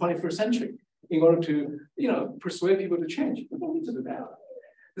in the 21st century in order to, persuade people to change? We don't need to do that.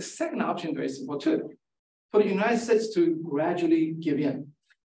 The second option is very simple too. For the United States to gradually give in,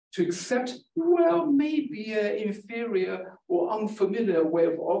 to accept, well, maybe an inferior or unfamiliar way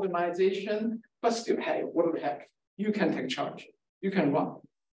of organization, but still, hey, what the heck? You can take charge. You can run.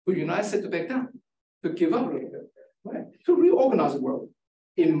 For the United States to back down, to give up a little bit, right? To reorganize the world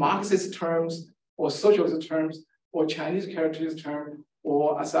in Marxist terms, or socialist terms, or Chinese characteristic terms,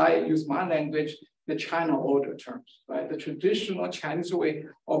 or as I use my language, the China order terms, right? The traditional Chinese way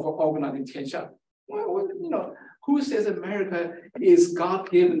of organizing Tianxia. Well, who says America is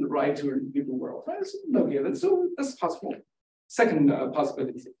God-given the right to lead the world? Right? It's no given, so that's possible. Second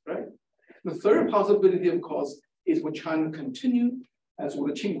possibility, right? The third possibility, of course, is for China to continue, as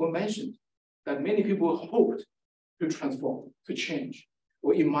what Qingguo mentioned, that many people hoped to transform, to change,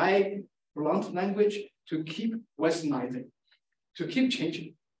 or in my blunt language, to keep westernizing, to keep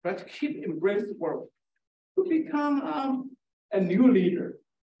changing, right? To keep embracing the world, to become a new leader,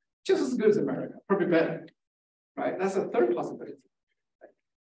 just as good as America, probably better, right? That's a third possibility.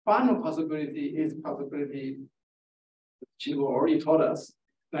 Final possibility is possibility Qingguo already taught us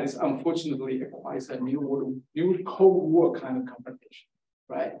that is unfortunately quite a new Cold War kind of confrontation,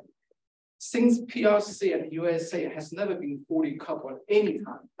 right? Since PRC and USA has never been fully coupled any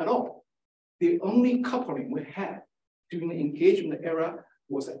time at all, the only coupling we had during the engagement era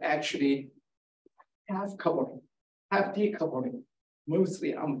was actually half coupling, half decoupling,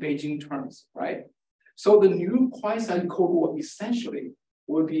 mostly on Beijing terms, right? So the new quasi-Cold War essentially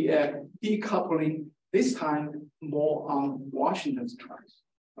will be a decoupling, this time more on Washington's terms,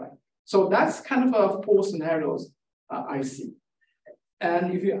 right? So that's kind of four scenarios I see.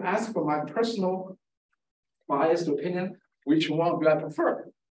 And if you ask for my personal biased opinion, which one do I prefer?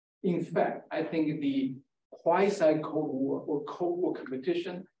 In fact, I think the quasi-Cold War or Cold War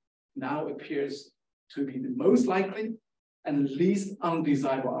competition now appears to be the most likely and least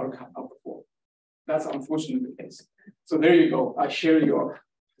undesirable outcome of the four. That's unfortunately the case. So there you go. I share your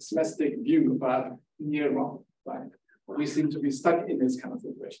pessimistic view about near wrong, right? We seem to be stuck in this kind of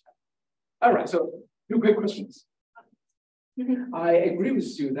situation. All right, so two quick questions. I agree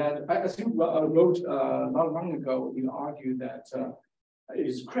with you that, as you wrote not long ago, you argued that it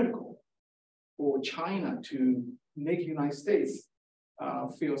is critical for China to make the United States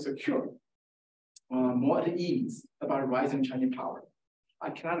feel secure, more at ease about rising Chinese power. I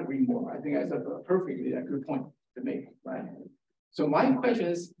cannot agree more. I think that's a perfectly good point to make, right? So my question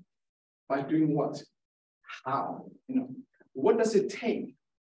is, by doing what? How? What does it take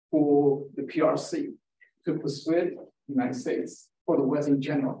for the PRC to persuade the United States or the West in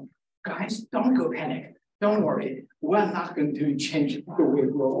general? Guys, don't go panic. Don't worry. We're not going to change the way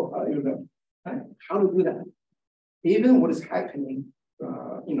we grow. Right? How to do that? Given what is happening,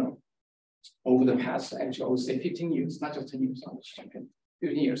 over the past, actually, I would say 15 years, not just 10 years,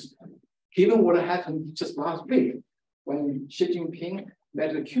 15 years. Given what happened just last week, when Xi Jinping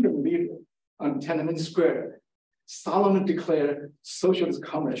led the Cuban leader on Tiananmen Square, solemnly declared socialist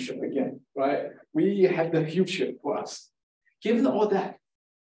comradeship again, right? We have the future for us. Given all that,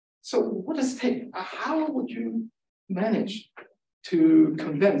 so what does it take? How would you manage to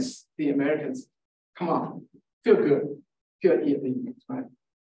convince the Americans, come on, feel good, feel at ease, right?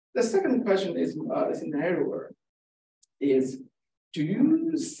 The second question is narrower, is do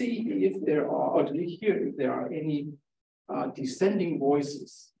you see if there are, or do you hear if there are any dissenting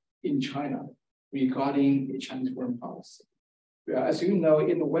voices in China regarding the Chinese foreign policy? As you know,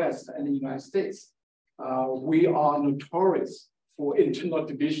 in the West and the United States, we are notorious for internal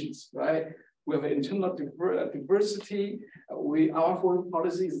divisions, right? We have internal diversity. Our foreign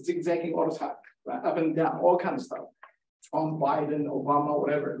policy is zigzagging all the time, right? Up and down, all kinds of stuff. Trump, Biden, Obama,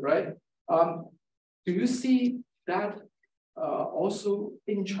 whatever, right? Do you see that also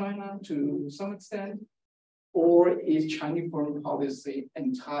in China to some extent? Or is Chinese foreign policy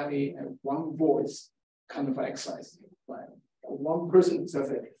entirely one voice kind of exercise, right? One person says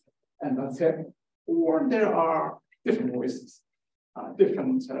it, and that's it. Or there are different voices,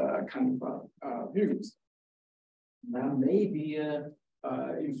 different kind of views that may be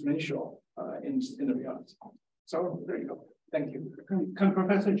influential in the reality. So there you go. Thank you. Can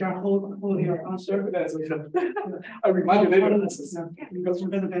Professor Jia hold your answer? I remind you later. Because we're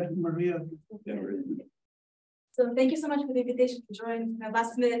going to get Maria. So thank you so much for the invitation to join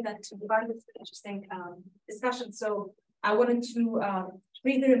last minute and to provide this interesting discussion. So I wanted to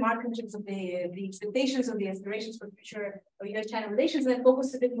briefly remark in terms of the expectations or the aspirations for future U.S.-China relations, and then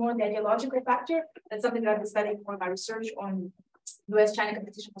focus a bit more on the ideological factor. That's something that I've been studying for my research on U.S.-China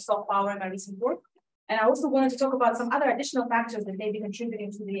competition for soft power in my recent work. And I also wanted to talk about some other additional factors that may be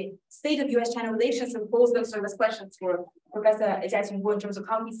contributing to the state of U.S.-China relations and pose them sort of as questions for Professor Jia Qingguo in terms of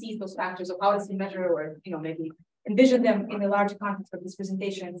how he sees those factors, or how does he measure, or maybe envision them in the larger context of this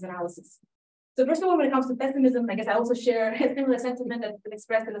presentation and this analysis. So first of all, when it comes to pessimism, I guess I also share a similar sentiment that's been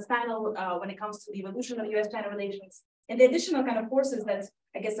expressed in this panel when it comes to the evolution of U.S.-China relations. And the additional kind of forces that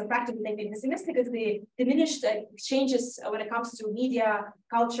I guess some factors that make me pessimistic is the diminished exchanges when it comes to media,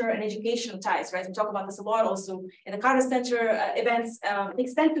 culture, and educational ties, right? We talk about this a lot also in the Carter Center events, the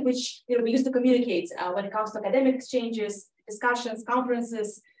extent to which we used to communicate when it comes to academic exchanges, discussions,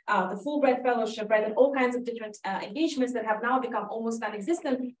 conferences, the Fulbright Fellowship, right, and all kinds of different engagements that have now become almost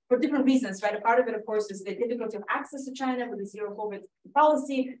non-existent for different reasons, right? A part of it, of course, is the difficulty of access to China with the zero COVID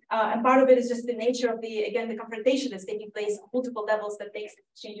policy, and part of it is just the nature of the confrontation that's taking place on multiple levels that makes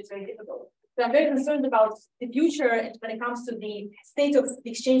exchanges very difficult. So I'm very concerned about the future when it comes to the state of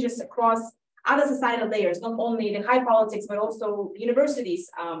the exchanges across other societal layers, not only the high politics, but also the universities,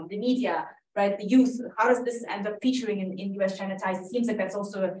 the media, right, the youth. How does this end up featuring in U.S.-China ties? It seems like that's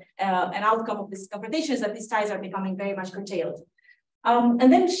also an outcome of this confrontation, is that these ties are becoming very much curtailed.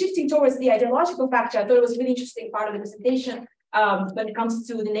 And then shifting towards the ideological factor, I thought it was a really interesting part of the presentation when it comes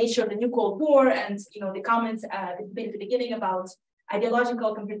to the nature of the new Cold War and the comments at the beginning about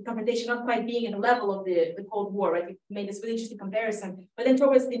ideological confrontation not quite being in the level of the Cold War, right? You made this really interesting comparison. But then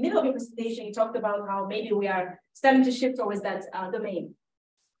towards the middle of your presentation, you talked about how maybe we are starting to shift towards that domain.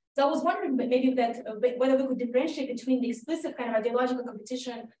 So I was wondering maybe whether we could differentiate between the explicit kind of ideological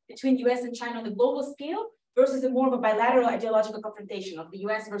competition between US and China on the global scale versus a more of a bilateral ideological confrontation of the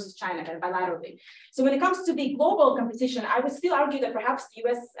US versus China kind of bilaterally. So when it comes to the global competition, I would still argue that perhaps the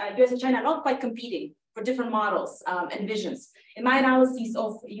US and China are not quite competing for different models and visions. In my analyses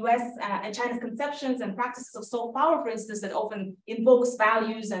of US and China's conceptions and practices of soft power, for instance, that often invokes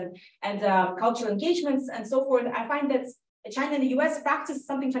values and cultural engagements and so forth, I find that China and the US practice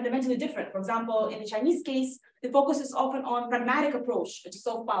something fundamentally different. For example, in the Chinese case, the focus is often on pragmatic approach to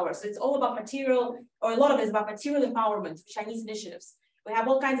soft power. So it's all about material, or a lot of it is about material empowerment, Chinese initiatives. We have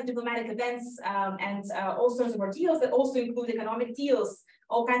all kinds of diplomatic events and all sorts of deals that also include economic deals,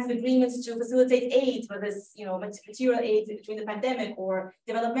 all kinds of agreements to facilitate aid, whether it's material aid during the pandemic or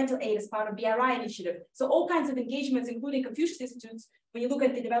developmental aid as part of BRI initiative. So all kinds of engagements, including Confucius Institutes, when you look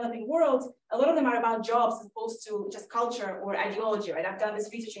at the developing world, a lot of them are about jobs as opposed to just culture or ideology, right? I've done this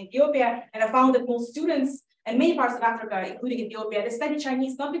research in Ethiopia, and I found that most students and many parts of Africa, including Ethiopia, they study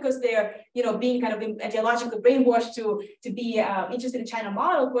Chinese not because they're, being kind of ideologically brainwashed to be interested in China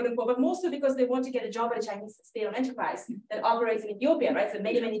model, quote unquote, but mostly because they want to get a job at a Chinese state-owned enterprise that operates in Ethiopia, right? So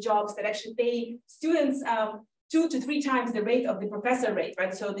many jobs that actually pay students 2 to 3 times the rate of the professor rate,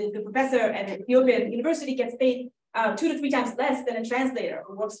 right? So the professor at the Ethiopian university gets paid 2 to 3 times less than a translator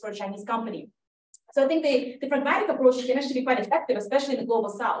who works for a Chinese company. So I think the pragmatic approach can actually be quite effective, especially in the global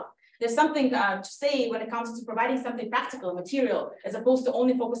South. There's something to say when it comes to providing something practical, material, as opposed to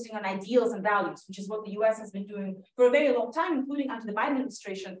only focusing on ideals and values, which is what the US has been doing for a very long time, including under the Biden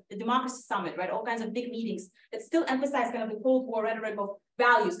administration, the Democracy Summit, right? All kinds of big meetings that still emphasize kind of the Cold War rhetoric of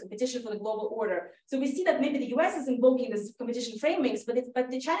values, competition for the global order. So we see that maybe the US is invoking this competition framings, but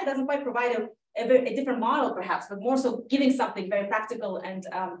China doesn't quite provide a different model perhaps, but more so giving something very practical and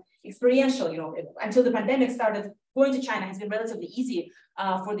experiential. Until the pandemic started, going to China has been relatively easy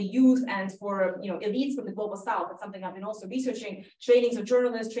for the youth and for elites from the global South. That's something I've been also researching, trainings of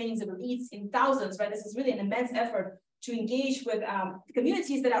journalists, trainings of elites in thousands, right? This is really an immense effort to engage with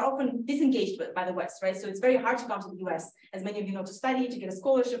communities that are often disengaged by the West, right? So it's very hard to come to the US, as many of you know, to study, to get a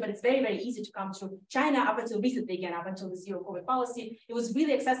scholarship, but it's very, very easy to come to China up until recently, again, up until the zero COVID policy. It was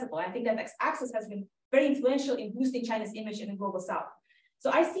really accessible. I think that access has been very influential in boosting China's image in the global South.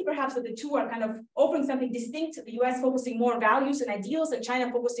 So I see perhaps that the two are kind of offering something distinct, the US focusing more on values and ideals, and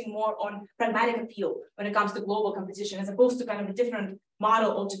China focusing more on pragmatic appeal when it comes to global competition, as opposed to kind of a different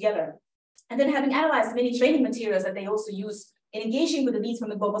model altogether. And then having analyzed many training materials that they also use in engaging with the leads from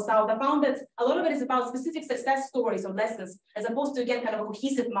the global South, I found that a lot of it is about specific success stories or lessons, as opposed to, again, kind of a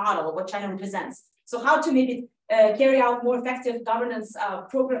cohesive model of what China represents. So how to maybe carry out more effective governance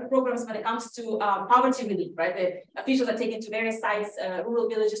programs when it comes to poverty relief, right? The officials are taken to various sites, rural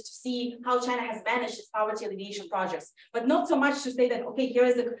villages, to see how China has managed its poverty alleviation projects, but not so much to say that, okay, here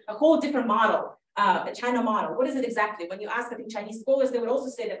is a whole different model. A China model. What is it exactly? When you ask, I think, Chinese scholars, they would also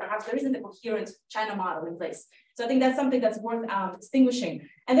say that perhaps there isn't a coherent China model in place. So I think that's something that's worth distinguishing.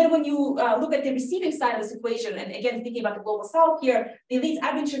 And then when you look at the receiving side of this equation, and again, thinking about the global South here, the elites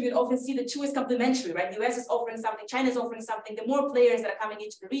I've interviewed often see the two as complementary, right? The US is offering something, China is offering something. The more players that are coming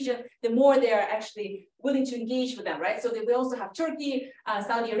into the region, the more they're actually willing to engage with them, right? So we also have Turkey,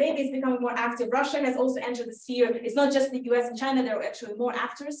 Saudi Arabia is becoming more active. Russia has also entered the sphere. It's not just the US and China, there are actually more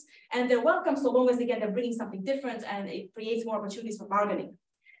actors, and they're welcome so long as, again, they're bringing something different and it creates more opportunities for bargaining.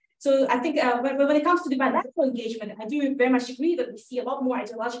 So I think when it comes to the bilateral engagement, I do very much agree that we see a lot more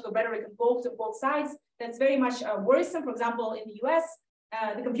ideological rhetoric involved on both sides. That's very much worrisome. For example, in the US,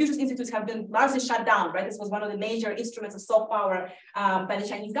 the Confucius Institutes have been largely shut down, right? This was one of the major instruments of soft power by the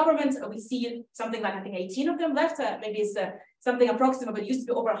Chinese government. We see something like, I think, 18 of them left. Maybe it's something approximate, but it used to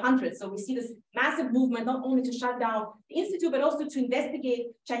be over 100. So we see this massive movement, not only to shut down the institute, but also to investigate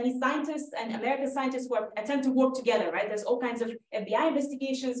Chinese scientists and American scientists who attempt to work together, right? There's all kinds of FBI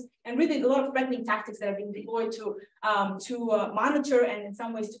investigations and really a lot of threatening tactics that are being deployed to monitor and in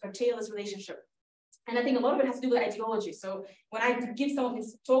some ways to curtail this relationship. And I think a lot of it has to do with ideology. So when I give some of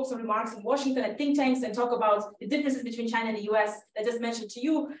these talks or remarks in Washington at think tanks and talk about the differences between China and the US that I just mentioned to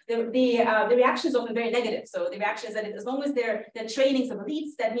you, the reaction is often very negative. So the reaction is that as long as they're trainings of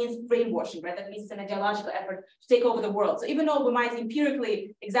elites, that means brainwashing, right? That means it's an ideological effort to take over the world. So even though we might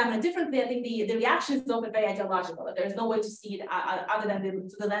empirically examine it differently, I think the reaction is often very ideological. That there's no way to see it other than through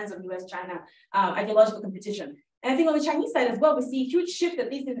the lens of US-China ideological competition. And I think on the Chinese side as well, we see a huge shift, at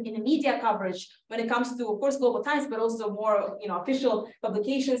least in the media coverage, when it comes to, of course, Global Times, but also more, official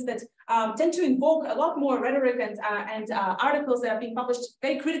publications that tend to invoke a lot more rhetoric and articles that are being published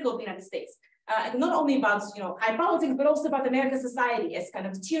very critical of the United States. And not only about, high politics, but also about American society as kind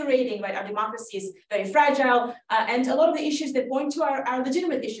of deteriorating, right? Our democracy is very fragile, and a lot of the issues they point to are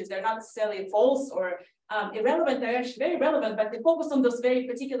legitimate issues. They're not necessarily false or irrelevant. They're actually very relevant, but they focus on those very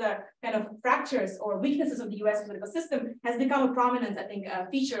particular kind of fractures or weaknesses of the US political system has become a prominent, I think,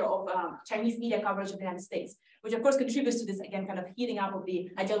 feature of Chinese media coverage of the United States, which of course contributes to this, again, kind of heating up of the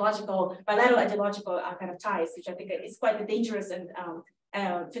bilateral ideological kind of ties, which I think is quite a dangerous and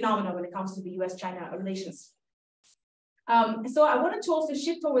phenomenon when it comes to the US-China relations. So I wanted to also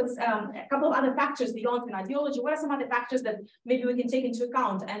shift towards a couple of other factors beyond an ideology. What are some other factors that maybe we can take into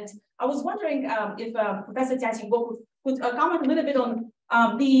account? And I was wondering if Professor Jia Qingguo could comment a little bit on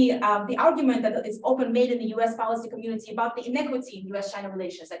the argument that is often made in the US policy community about the inequity in US-China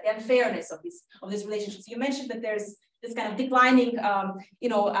relations, like the unfairness of these relationships. You mentioned that there's this kind of declining,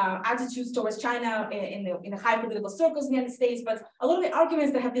 attitudes towards China in the high political circles in the United States. But a lot of the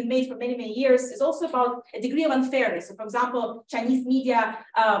arguments that have been made for many, many years is also about a degree of unfairness. So, for example, Chinese media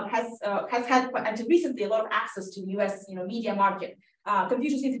has had until recently a lot of access to the U.S. media market.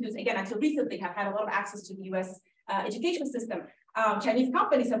 Confucius Institutes, again, until recently have had a lot of access to the U.S. Education system. Chinese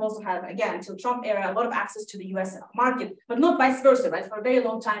companies have also had, again, until Trump era, a lot of access to the US market, but not vice versa, right? For a very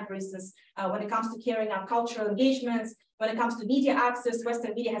long time, for instance, when it comes to carrying out cultural engagements, when it comes to media access,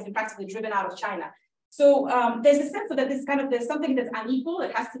 Western media has been practically driven out of China. So there's a sense that there's something that's unequal.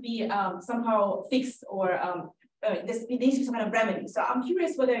 It has to be somehow fixed, or there needs to be some kind of remedy. So I'm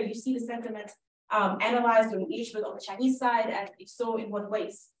curious whether you see the sentiment analyzed or engaged with on the Chinese side, and if so, in what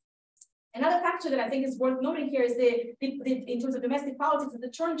ways? Another factor that I think is worth noting here is in terms of domestic politics, the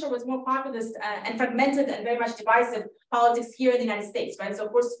turn towards more populist and fragmented and very much divisive politics here in the United States, right? So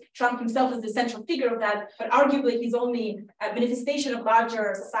of course, Trump himself is the central figure of that, but arguably he's only a manifestation of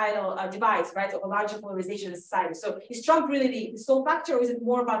larger societal divides, right? Of a larger polarization of society. So is Trump really the sole factor, or is it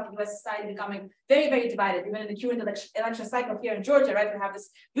more about the US society becoming very, very divided? Even in the current election cycle here in Georgia, right? We have this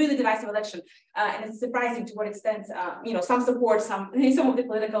really divisive election. And it's surprising to what extent, some support some of the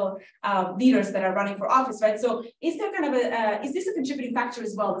political leaders that are running for office, right? So is there kind of is this a contributing factor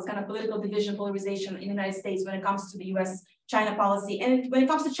as well, this kind of political division, polarization in the United States when it comes to the US-China policy? And when it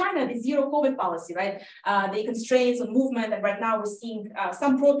comes to China, the zero COVID policy, right? The constraints on movement, and right now we're seeing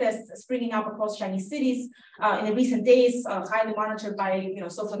some protests springing up across Chinese cities in the recent days, highly monitored by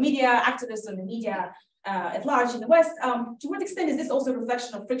social media activists and the media at large in the West. To what extent is this also a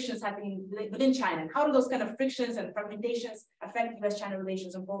reflection of frictions happening within China? And how do those kind of frictions and fragmentations affect US-China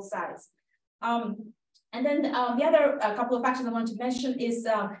relations on both sides? And then the other couple of factors I wanted to mention is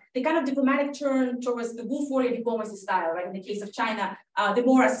the kind of diplomatic turn towards the Wolf Warrior diplomacy style, right? In the case of China, the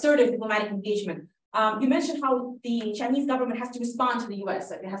more assertive diplomatic engagement. You mentioned how the Chinese government has to respond to the US,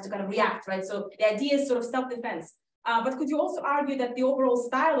 like it has to kind of react, right? So the idea is sort of self-defense. But could you also argue that the overall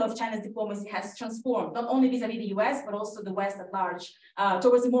style of China's diplomacy has transformed, not only vis-a-vis the US, but also the West at large,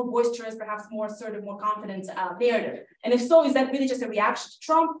 towards a more boisterous, perhaps more assertive, more confident narrative? And if so, is that really just a reaction to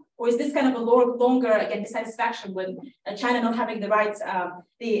Trump, or is this kind of a longer, again, dissatisfaction with China not having the right,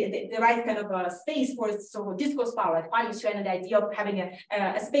 the right kind of space for its sort of discourse power, like value China, the idea of having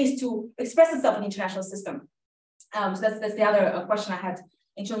a space to express itself in the international system? So that's the other question I had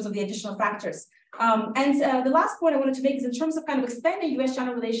in terms of the additional factors. And the last point I wanted to make is in terms of kind of expanding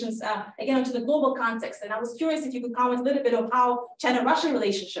US-China relations, again, into the global context. And I was curious if you could comment a little bit on how China-Russia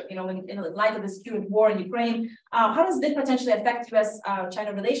relationship, in light of this current war in Ukraine, how does this potentially affect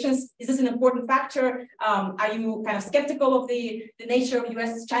US-China relations? Is this an important factor? Are you kind of skeptical of the nature of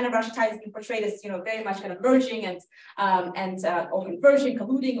US-China-Russia ties being portrayed as, very much kind of merging and or converging,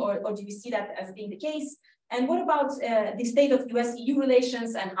 colluding, or do you see that as being the case? And what about the state of US-EU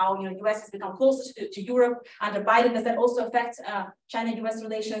relations and how US has become closer to Europe under Biden? Does that also affect China-US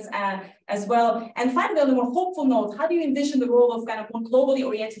relations as well? And finally, on a more hopeful note, how do you envision the role of kind of more globally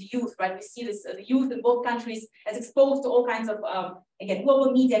oriented youth, right? We see this, the youth in both countries as exposed to all kinds of, again,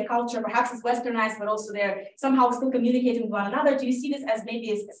 global media culture, perhaps it's westernized, but also they're somehow still communicating with one another. Do you see this as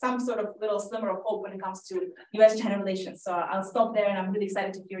maybe some sort of little slimmer of hope when it comes to US-China relations? So I'll stop there, and I'm really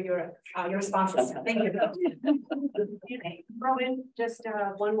excited to hear your responses. Thank you. Throw in just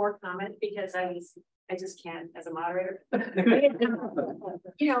one more comment, because I just can't as a moderator. I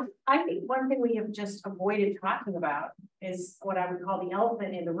think one thing we have just avoided talking about is what I would call the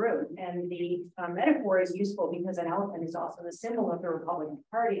elephant in the room. And the metaphor is useful because an elephant is also the symbol of the Republican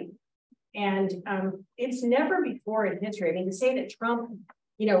Party. And it's never before in history. I mean, to say that Trump,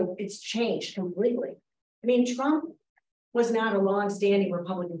 it's changed completely. I mean, Trump was not a long-standing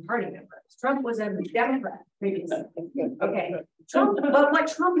Republican Party member. Trump was a Democrat previously. Okay. But what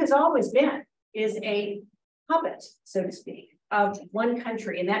Trump has always been is a puppet, so to speak, of one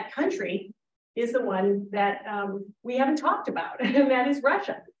country. And that country is the one that we haven't talked about, and that is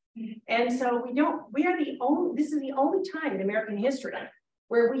Russia. And so this is the only time in American history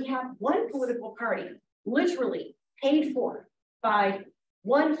where we have one political party literally paid for by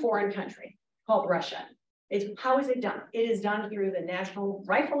one foreign country called Russia. How is it done? It is done through the National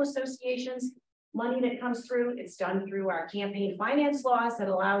Rifle Association's money that comes through. It's done through our campaign finance laws that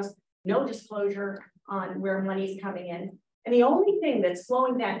allows no disclosure on where money is coming in. And the only thing that's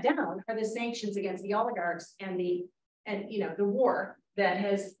slowing that down are the sanctions against the oligarchs and the war that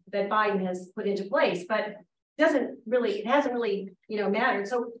Biden has put into place. But it hasn't really mattered.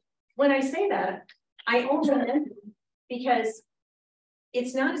 So when I say that, I only meant because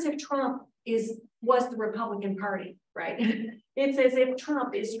it's not as if Trump was the Republican Party, right? It's as if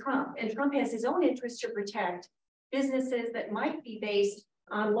Trump is Trump, and Trump has his own interests to protect, businesses that might be based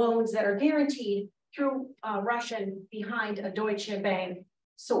on loans that are guaranteed through Russian behind a Deutsche Bank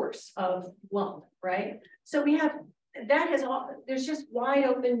source of loan, right? So we have, that has all, there's just wide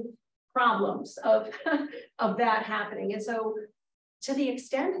open problems of, of that happening. And so to the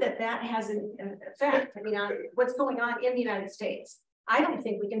extent that that has an effect, I mean, on what's going on in the United States, I don't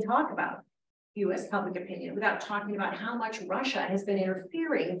think we can talk about U.S. public opinion without talking about how much Russia has been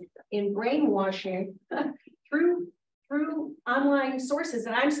interfering in brainwashing through online sources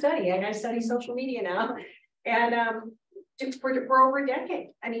that I'm studying. I study social media now, and for over a decade.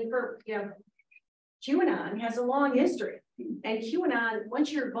 I mean, QAnon has a long history, and QAnon,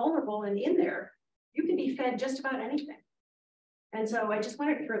 once you're vulnerable and in there, you can be fed just about anything. And so I just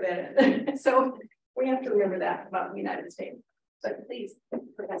wanted to throw that in. So we have to remember that about the United States. But please,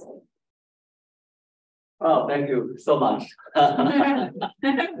 Professor. Oh, thank you so much. Well,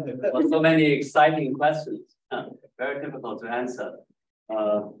 so many exciting questions. Very difficult to answer.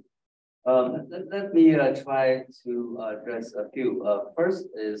 Let me try to address a few. First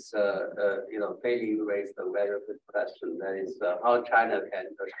is, Payne raised a very good question. That is how China can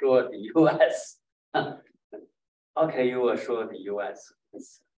assure the U.S. How can you assure the U.S.?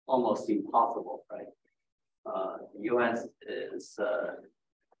 It's almost impossible, right? The U.S.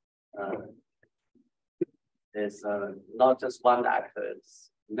 is not just one actor,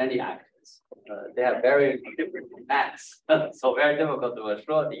 it's many actors. They have very different demands, so very difficult to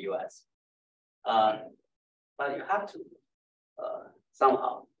assure the U.S. But you have to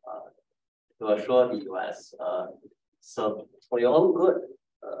somehow to assure the U.S. So for your own good,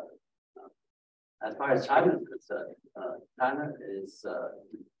 as far as China is concerned, China is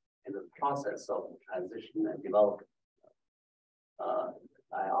in the process of transition and development.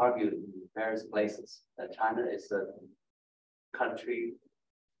 I argue in various places that China is a country,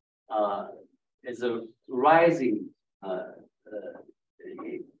 is a rising,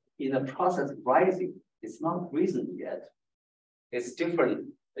 in the process of rising. It's not risen yet. It's different.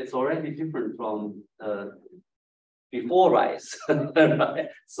 It's already different from before rise. Right?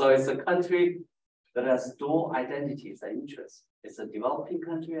 So it's a country that has dual identities and interests. It's a developing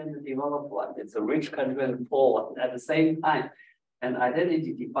country and a developed one. It's a rich country and a poor one at the same time. And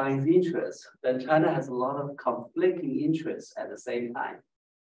identity defines interests. Then China has a lot of conflicting interests at the same time.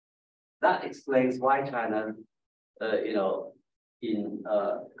 That explains why China, in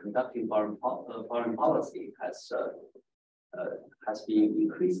conducting foreign policy has been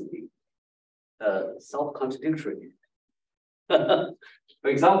increasingly self-contradictory. For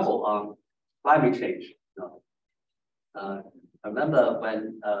example, climate change. I remember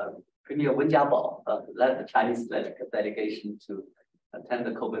when Premier Wen Jiabao led the Chinese delegation to attend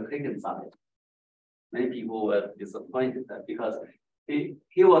the Copenhagen summit. Many people were disappointed because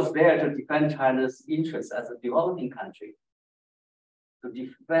he was there to defend China's interests as a developing country, to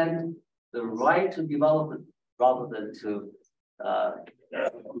defend the right to development rather than to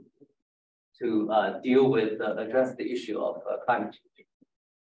deal with, address the issue of climate change.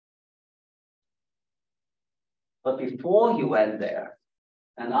 But before he went there,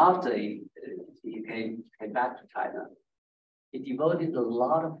 and after he came back to China, he devoted a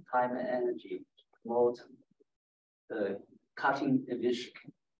lot of time and energy to promote cutting emission.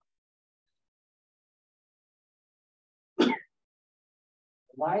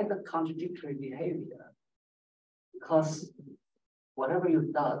 Why the contradictory behavior? Because whatever he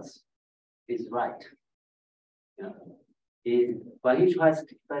does is right. When he tries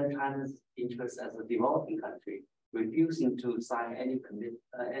to defend China's interests as a developing country, refusing to sign any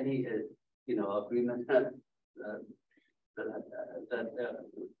agreement that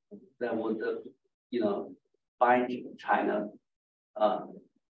would bind China.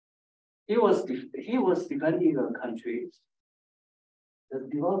 He was defending a country, a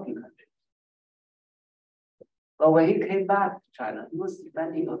developing country. But when he came back to China, he was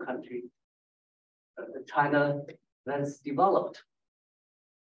defending a country, China that's developed.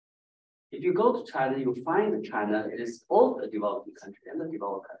 If you go to China, you find that China is both a developing country and a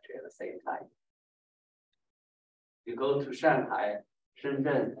developed country at the same time. You go to Shanghai,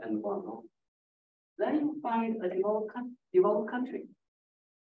 Shenzhen, and Guangdong, then you find a developed country.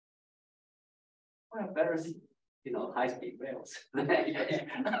 Well, better, high-speed rails. We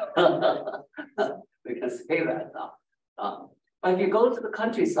can say that now. But if you go to the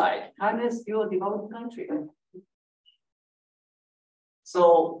countryside, China is still a developed country.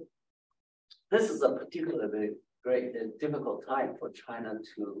 So this is a particularly difficult time for China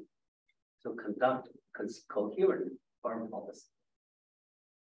to conduct coherent foreign policy.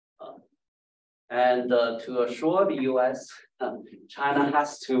 And to assure the U.S., China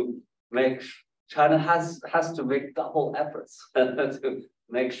has to make China has to make double efforts to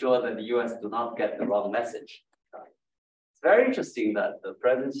make sure that the US do not get the wrong message. It's very interesting that the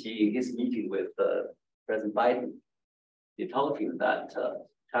President Xi, in his meeting with President Biden, he told him that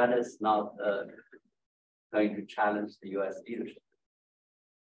China is not going to challenge the US leadership.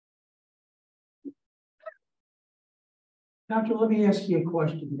 Doctor, let me ask you a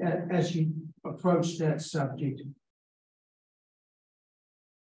question as you approach that subject.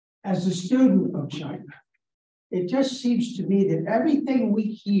 As a student of China, it just seems to me that everything we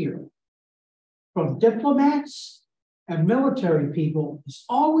hear from diplomats and military people is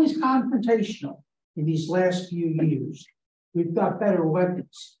always confrontational in these last few years. We've got better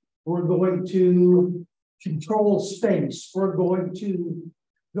weapons. We're going to control space. We're going to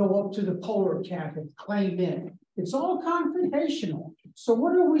go up to the polar cap and claim it. It's all confrontational. So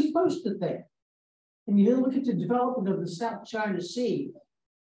what are we supposed to think? And you look at the development of the South China Sea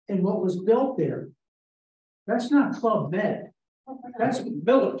and what was built there. That's not Club Med. That's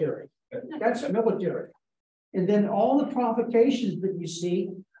military. That's military. And then all the provocations that you see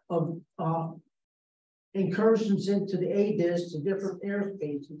of incursions into the ADIS to different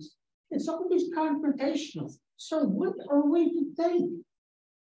airspaces, it's always confrontational. So what are we to think?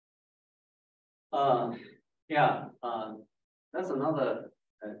 That's another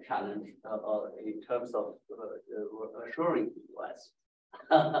challenge in terms of assuring the US.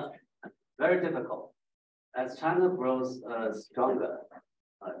 Very difficult. As China grows stronger,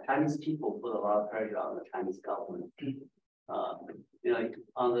 Chinese people put a lot of pressure on the Chinese government.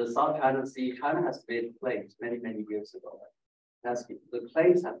 On the South China Sea, China has made claims many years ago. The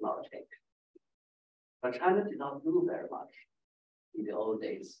claims have not changed. But China did not do very much in the old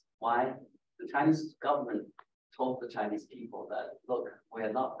days. Why? The Chinese government told the Chinese people that, look, we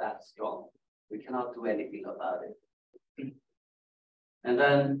are not that strong. We cannot do anything about it. And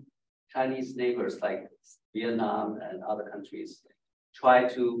then Chinese neighbors like Vietnam and other countries try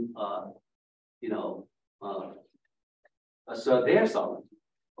to, assert their sovereignty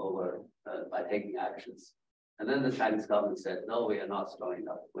over by taking actions. And then the Chinese government said, no, we are not strong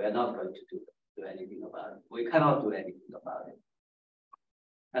enough. We are not going to do anything about it. We cannot do anything about it.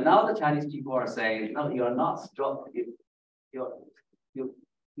 And now the Chinese people are saying, no, you are not strong.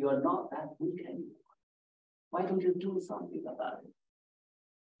 You are not that weak anymore. Why don't you do something about it?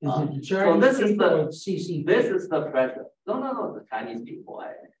 So this is the pressure. No, the Chinese people.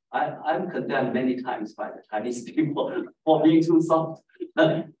 I'm condemned many times by the Chinese people for being too soft.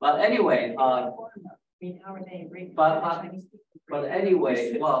 But anyway, how are they rated by the Chinese people? But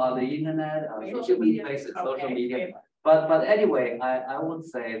anyway, well, on the internet, social media, social media. But anyway, I would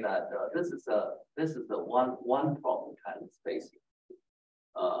say that this is the one problem China is facing.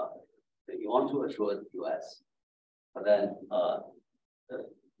 You want to assure the US, but then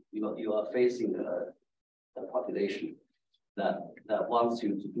you are facing a population that wants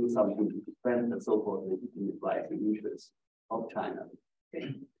you to do something to defend the so-called legitimate rights and interests of China.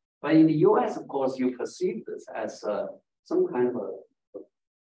 Okay. But in the US, of course, you perceive this as some kind of a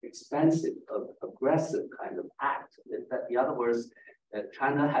expensive, aggressive kind of act. In other words,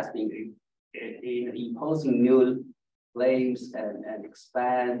 China has been imposing new claims and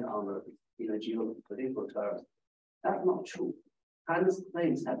expand on the geopolitical terms. That's not true. China's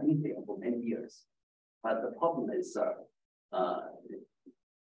claims have been there for many years. But the problem is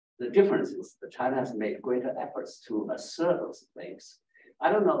the difference is that China has made greater efforts to assert those claims.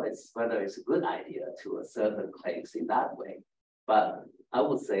 I don't know whether it's a good idea to assert the claims in that way, but I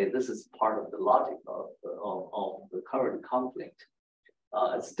would say this is part of the logic of the current conflict.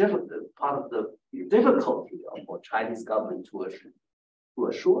 It's different. Part of the difficulty for Chinese government to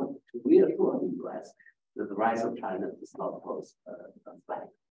reassure the US that the rise of China does not pose a threat.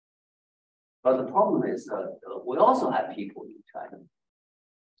 But the problem is we also have people in China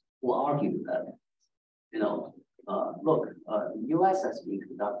who argue that, look, the US has been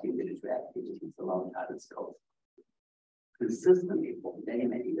conducting military activities along China's coast consistently for many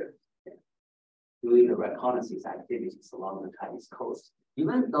years, doing the reconnaissance activities along the Chinese coast,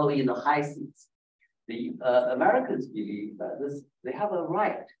 even though in the high seas. The Americans believe that they have a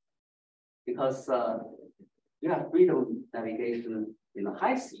right because you have freedom of navigation in the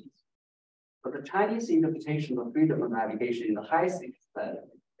high seas. But the Chinese interpretation of freedom of navigation in the high seas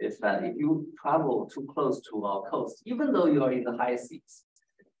is that if you travel too close to our coast, even though you are in the high seas,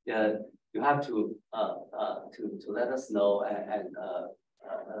 you have to let us know and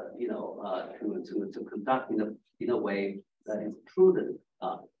to conduct in a way that is prudent.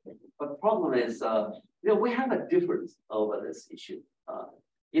 But the problem is, we have a difference over this issue.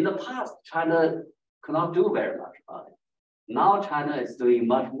 In the past, China could not do very much about it. Now China is doing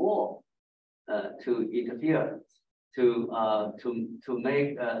much more to interfere, to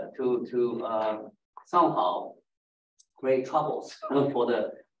make somehow create troubles for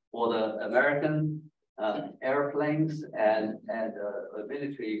the American airplanes and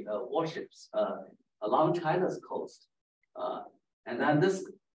military warships along China's coast, and then this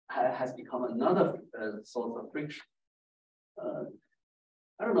has become another source of friction.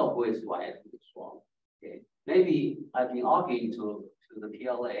 I don't know who is right, who is wrong. Okay, maybe I've been arguing to the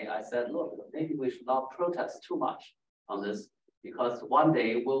PLA. I said, look, maybe we should not protest too much on this, because one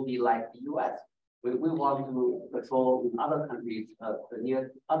day we'll be like the U.S. We want to patrol in other countries,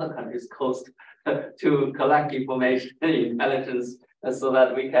 near other countries' coast, to collect information, intelligence, so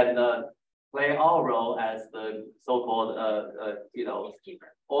that we can play our role as the so-called,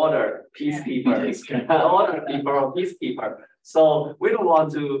 order peacekeeper, order keeper or peacekeeper. So we don't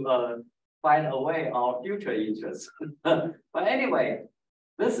want to find away our future interests. But anyway,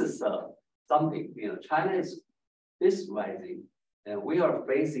 this is something, China is rising, and we are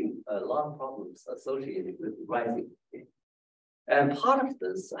facing a lot of problems associated with rising. And part of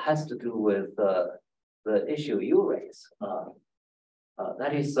this has to do with the issue you raise.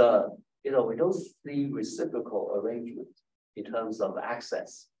 That is, we don't see reciprocal arrangement in terms of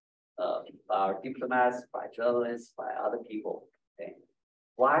access by our diplomats, by journalists, by other people. Okay.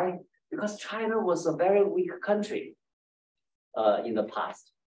 Why? Because China was a very weak country in the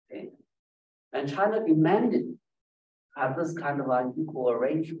past. Okay. And China demanded to have this kind of unequal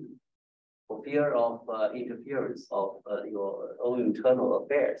arrangement for fear of interference of your own internal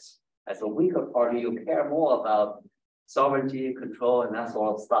affairs. As a weaker party, you care more about sovereignty, control, and that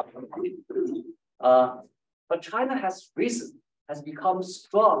sort of stuff. But China has risen, has become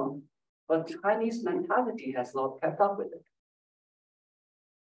strong, but Chinese mentality has not kept up with it.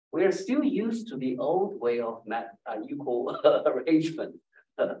 We are still used to the old way of unequal arrangement.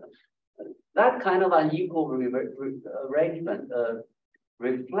 That kind of unequal arrangement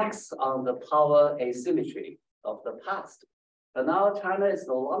reflects on the power asymmetry of the past. But now China is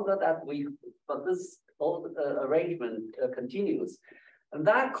no longer that weak, but this old arrangement continues. And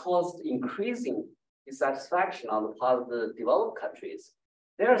that caused increasing dissatisfaction on the part of the developed countries.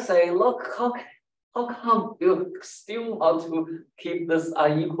 They're saying, look, how come you still want to keep this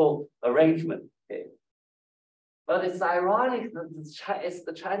unequal arrangement? Okay. But it's ironic that it's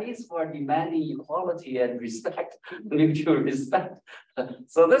the Chinese who are demanding equality and respect, mutual respect.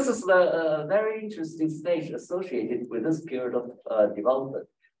 So this is the very interesting stage associated with this period of development.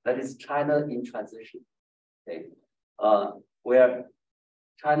 That is China in transition, okay? Where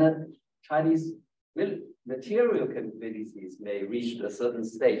Chinese material capabilities may reach a certain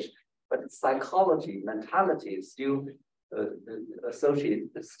stage, but psychology, mentality is still associated,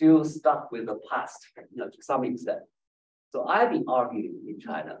 still stuck with the past, to some extent. So I've been arguing in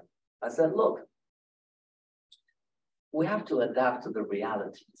China. I said, look, we have to adapt to the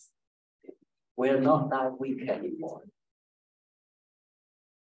realities. We're not that weak anymore.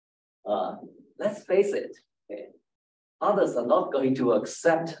 Let's face it, okay? Others are not going to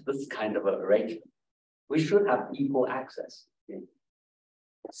accept this kind of arrangement. We should have equal access. Okay?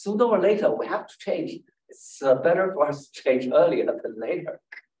 Sooner or later, we have to change. It's better for us to change earlier than later,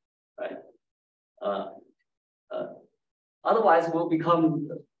 right? Otherwise, we'll become,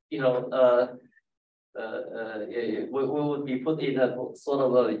 we will be put in a sort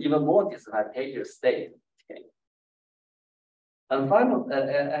of an even more disadvantageous state. Okay. And final,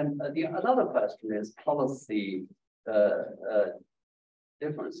 another question is policy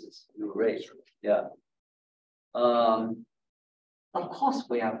differences you raised. Yeah. Of course,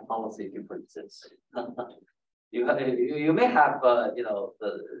 we have policy differences. You may have,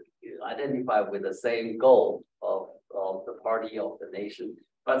 identify with the same goal of the party, of the nation,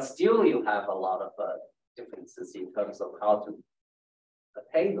 but still you have a lot of differences in terms of how to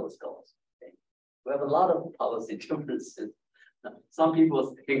attain those goals. Okay? We have a lot of policy differences. Some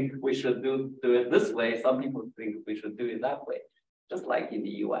people think we should do it this way. Some people think we should do it that way, just like in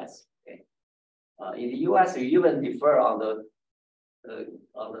the U.S. Okay? In the U.S., you even differ on the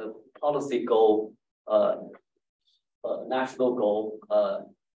policy goal, national goal,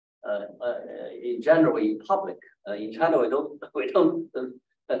 in general, in public. In China, we don't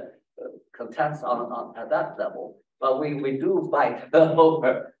contest at that level, but we do fight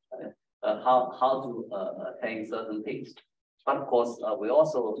over how to attain certain things. But of course, we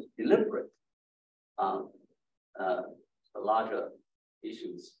also deliberate on the larger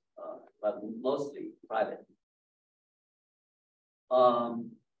issues, but mostly private.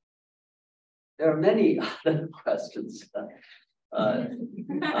 There are many other questions.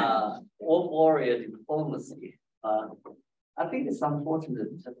 Warrior diplomacy. I think it's unfortunate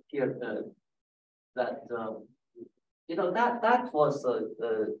here that that was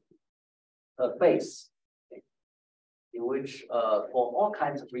a base in which, for all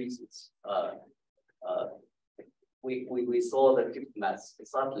kinds of reasons, we saw that diplomats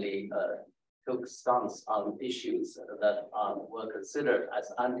suddenly took stance on issues that were considered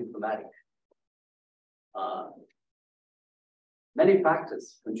as undiplomatic. Many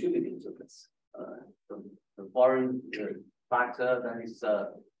factors contributing to this. The foreign factor, that is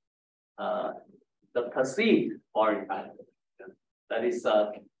the perceived foreign factor, that is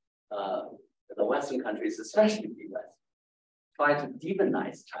the Western countries, especially the US, try to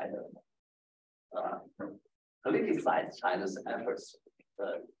demonize China, politicize China's efforts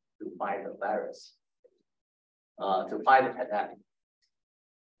to fight the virus, to fight the pandemic.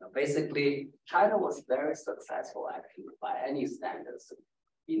 Basically, China was very successful, actually, by any standards,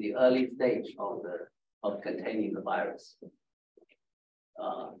 in the early stage of containing the virus.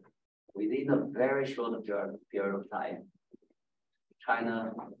 Within a very short period of time,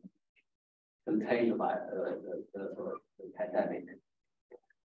 China contained the pandemic,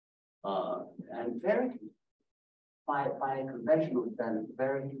 and by conventional standards,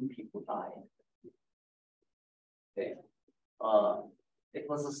 very few people died. Okay. It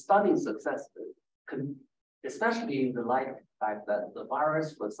was a stunning success, especially in the light of the fact that the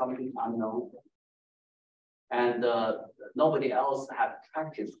virus was something unknown, and nobody else had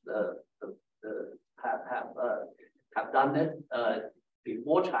practiced have done it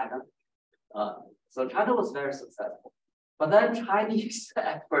before China. So China was very successful, but then Chinese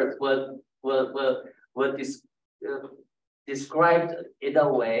experts were described in a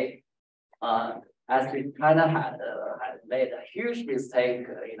way as if China had made a huge mistake,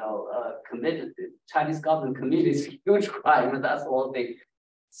 Chinese government committed a huge crime, and that's all thing.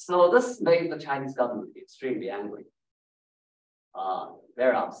 So this made the Chinese government extremely angry,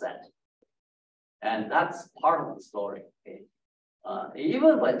 very upset. And that's part of the story. Okay?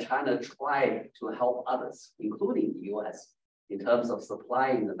 Even when China tried to help others, including the US, in terms of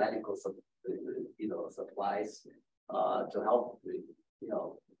supplying the medical supplies to help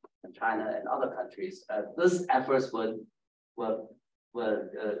China and other countries, these efforts were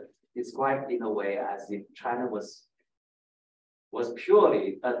described in a way as if China was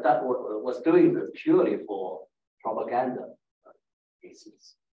purely was doing this purely for propaganda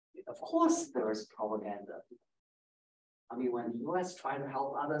reasons. Of course, there is propaganda. I mean, when the US try to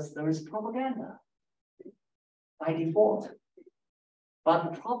help others, there is propaganda by default. But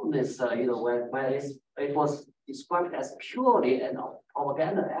the problem is, when it was described as purely a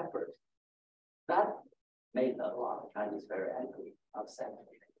propaganda effort, that made a lot of Chinese very angry, upset.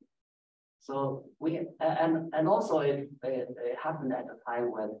 So and also it happened at a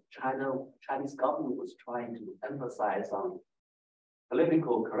time when Chinese government was trying to emphasize on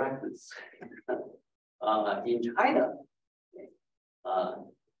political correctness in China.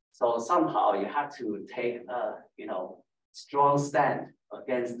 So somehow you have to take strong stand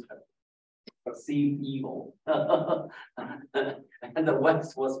against perceived evil. And the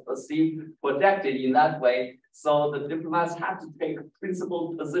West was perceived protected in that way. So the diplomats had to take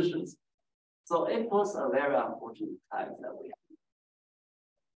principled positions. So it was a very unfortunate time that we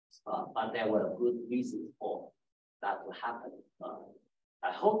had. But there were good reasons for that to happen.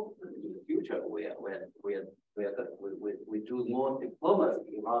 I hope in the future we do more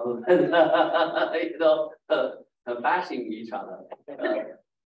diplomacy rather than bashing each other.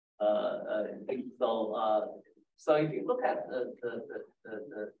 So if you look at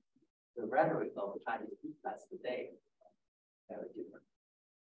the rhetoric of Chinese diplomats today, very different.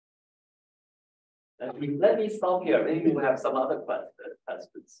 Let me stop here. Maybe we have some other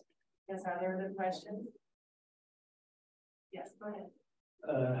questions. Yes, are there other questions? Yes, go ahead.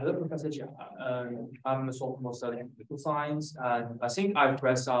 Hello, Professor Jia. I'm a sophomore studying political science, and I think I've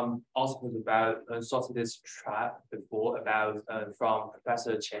read some articles about Socrates trap before, about from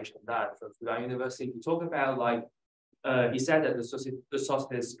Professor Qingguo from Cornell University. He talked about he said that the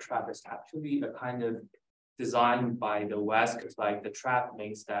Socrates trap is actually a kind of designed by the West, because the trap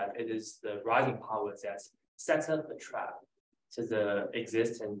means that it is the rising power that sets up the trap to the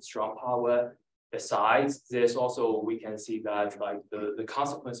existing strong power. Besides, there's also, we can see that the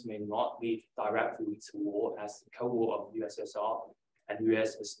consequence may not lead directly to war, as the Cold War of USSR, and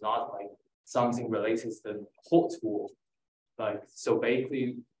US is not something related to the hot war. So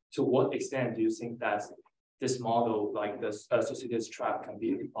basically, to what extent do you think that this model, the Socrates trap, can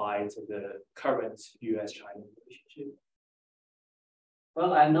be applied to the current US-China relationship?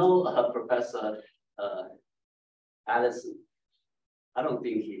 Well, I know Professor Allison. I don't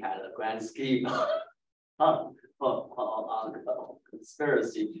think he had a grand scheme on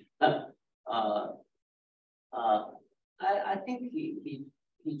conspiracy. I think he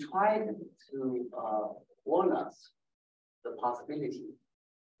tried to warn us the possibility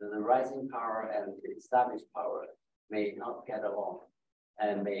that the rising power and the established power may not get along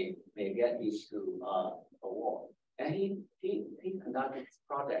and may get into a war. And he conducted this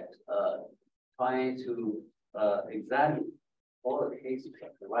project trying to examine all the cases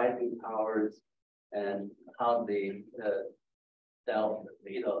of the rising powers and how they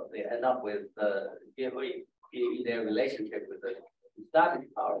end up with in their relationship with the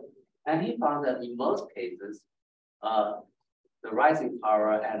established power. And he found that in most cases, the rising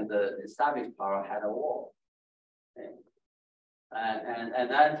power and the established power had a war. Okay. And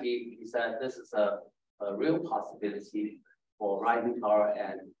then he said this is a real possibility for rising power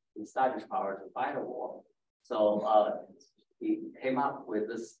and established power to fight a war. So he came up with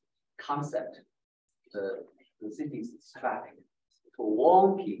this concept, the city's strategy, to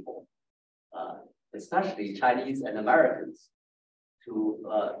warn people, especially Chinese and Americans, to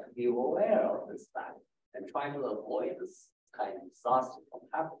be aware of this fact and try to avoid this kind of disaster from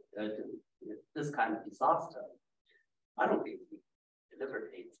happening. This kind of disaster, I don't think we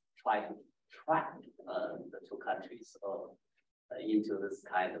deliberately try to trap the two countries into this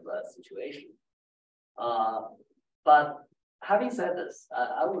kind of a situation. But having said this,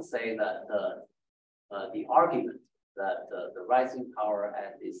 I would say that the argument that the rising power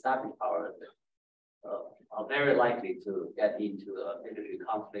and the established power are very likely to get into a military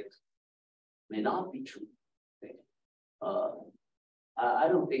conflict may not be true. Okay. I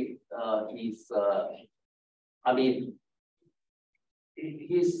don't think he's, I mean,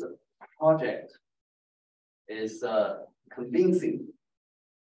 his project is convincing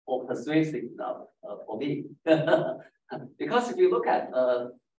or persuasive enough for me. Because if you look at,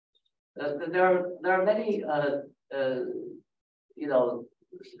 there are many,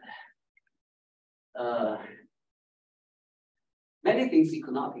 many things he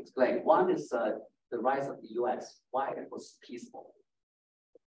could not explain. One is the rise of the U.S., why it was peaceful.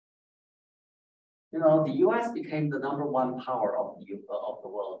 The U.S. became the #1 power of the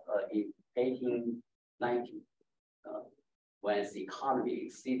world in 1890, when its economy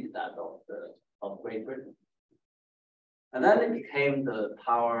exceeded that of Great Britain. And then it became the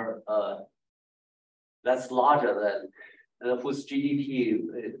power that's larger than, whose GDP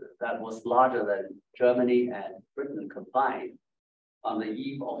that was larger than Germany and Britain combined on the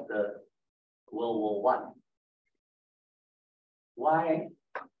eve of the World War I.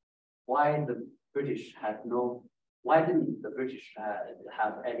 Why the British had why didn't the British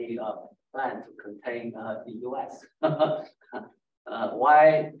have any plan to contain the US?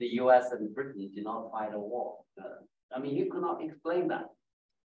 Why the US and Britain did not fight a war? I mean, you could not explain that.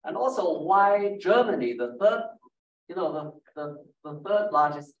 And also why Germany, the third, the third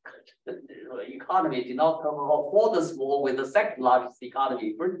largest economy, did not come along for this war with the second largest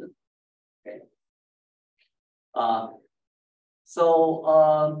economy, Britain. Okay.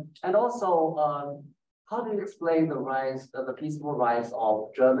 And also, how do you explain the rise, the peaceful rise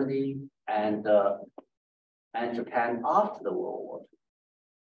of Germany and Japan after the World War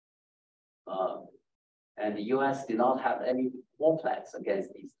II? And the US did not have any war plans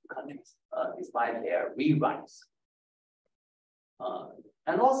against these two countries, despite their re-rise.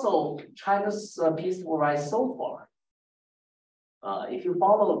 And also, China's peaceful rise so far. If you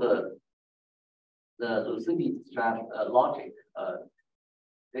follow the Thucydides logic,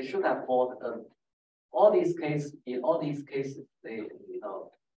 they should have fought all these cases. In all these cases, they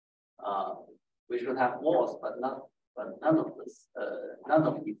we should have wars, but none of this, none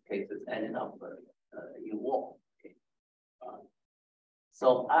of these cases ended up in war. Okay.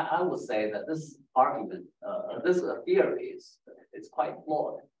 So I would say that this argument, this theory is quite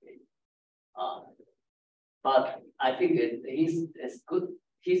flawed. Okay. But I think it's good.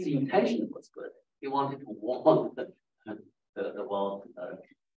 His intention was good. He wanted to warn the world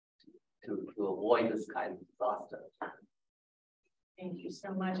to avoid this kind of disaster. Thank you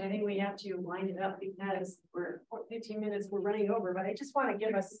so much. I think we have to wind it up because we're 15 minutes, we're running over, but I just want to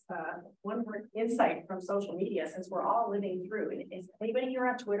give us one more insight from social media since we're all living through. Is anybody here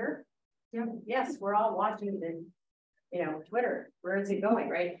on Twitter? Yeah. Yes, we're all watching the, Twitter. Where is it going,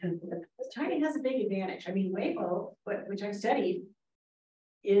 right? China has a big advantage. I mean, Weibo, which I've studied,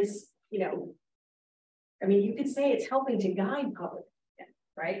 is, I mean, you could say it's helping to guide public,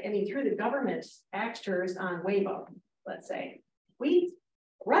 right? I mean, through the government actors on Weibo, let's say.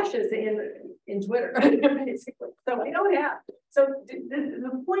 Russia's in Twitter, basically. So we don't have. So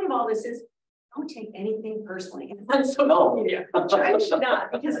the point of all this is don't take anything personally on social media. China should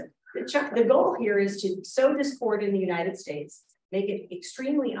not, because the goal here is to sow discord in the United States make it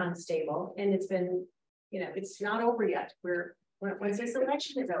extremely unstable. And it's been, it's not over yet. Once this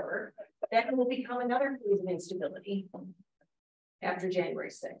election is over, that will become another phase of instability after January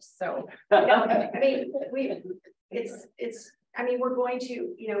 6th. So, I mean, we're going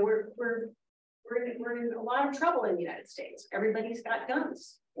to, we're in a lot of trouble in the United States. Everybody's got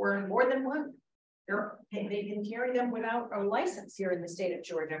guns, or more than one. They can carry them without a license here in the state of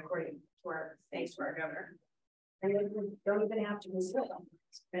Georgia, according to thanks to our governor. And they don't even have to conceal them,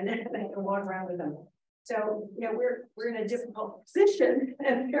 and then they can walk around with them. So, we're in a difficult position,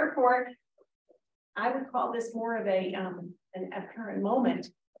 and therefore, I would call this more of an current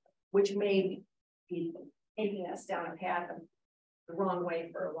moment, which may be taking us down a path of the wrong way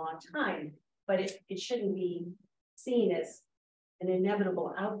for a long time, but it shouldn't be seen as an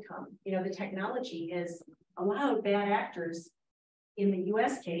inevitable outcome. The technology has allowed bad actors in the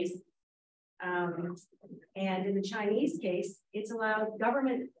U.S. case, and in the Chinese case, it's allowed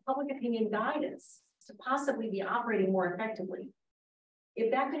government public opinion guidance to possibly be operating more effectively.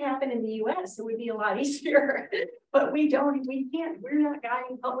 If that could happen in the U.S., it would be a lot easier, but we're not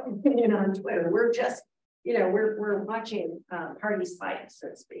guiding public opinion on Twitter. We're just, we're watching parties fight, so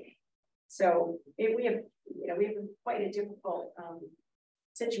to speak. So we have quite a difficult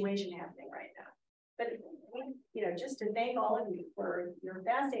situation happening right now. But just to thank all of you for your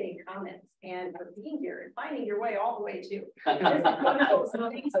fascinating comments and for being here and finding your way all the way to.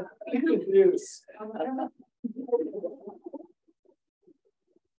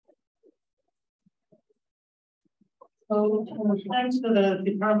 So thanks to the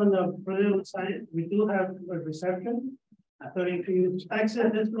Department of Political Science, we do have a reception. So if you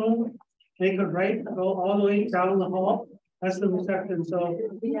exit this room, take a right, go all the way down the hall. That's the reception. So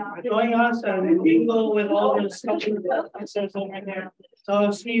join us and mingle with all the stuff over there. So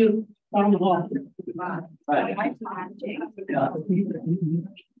I'll see you down the hall. Bye.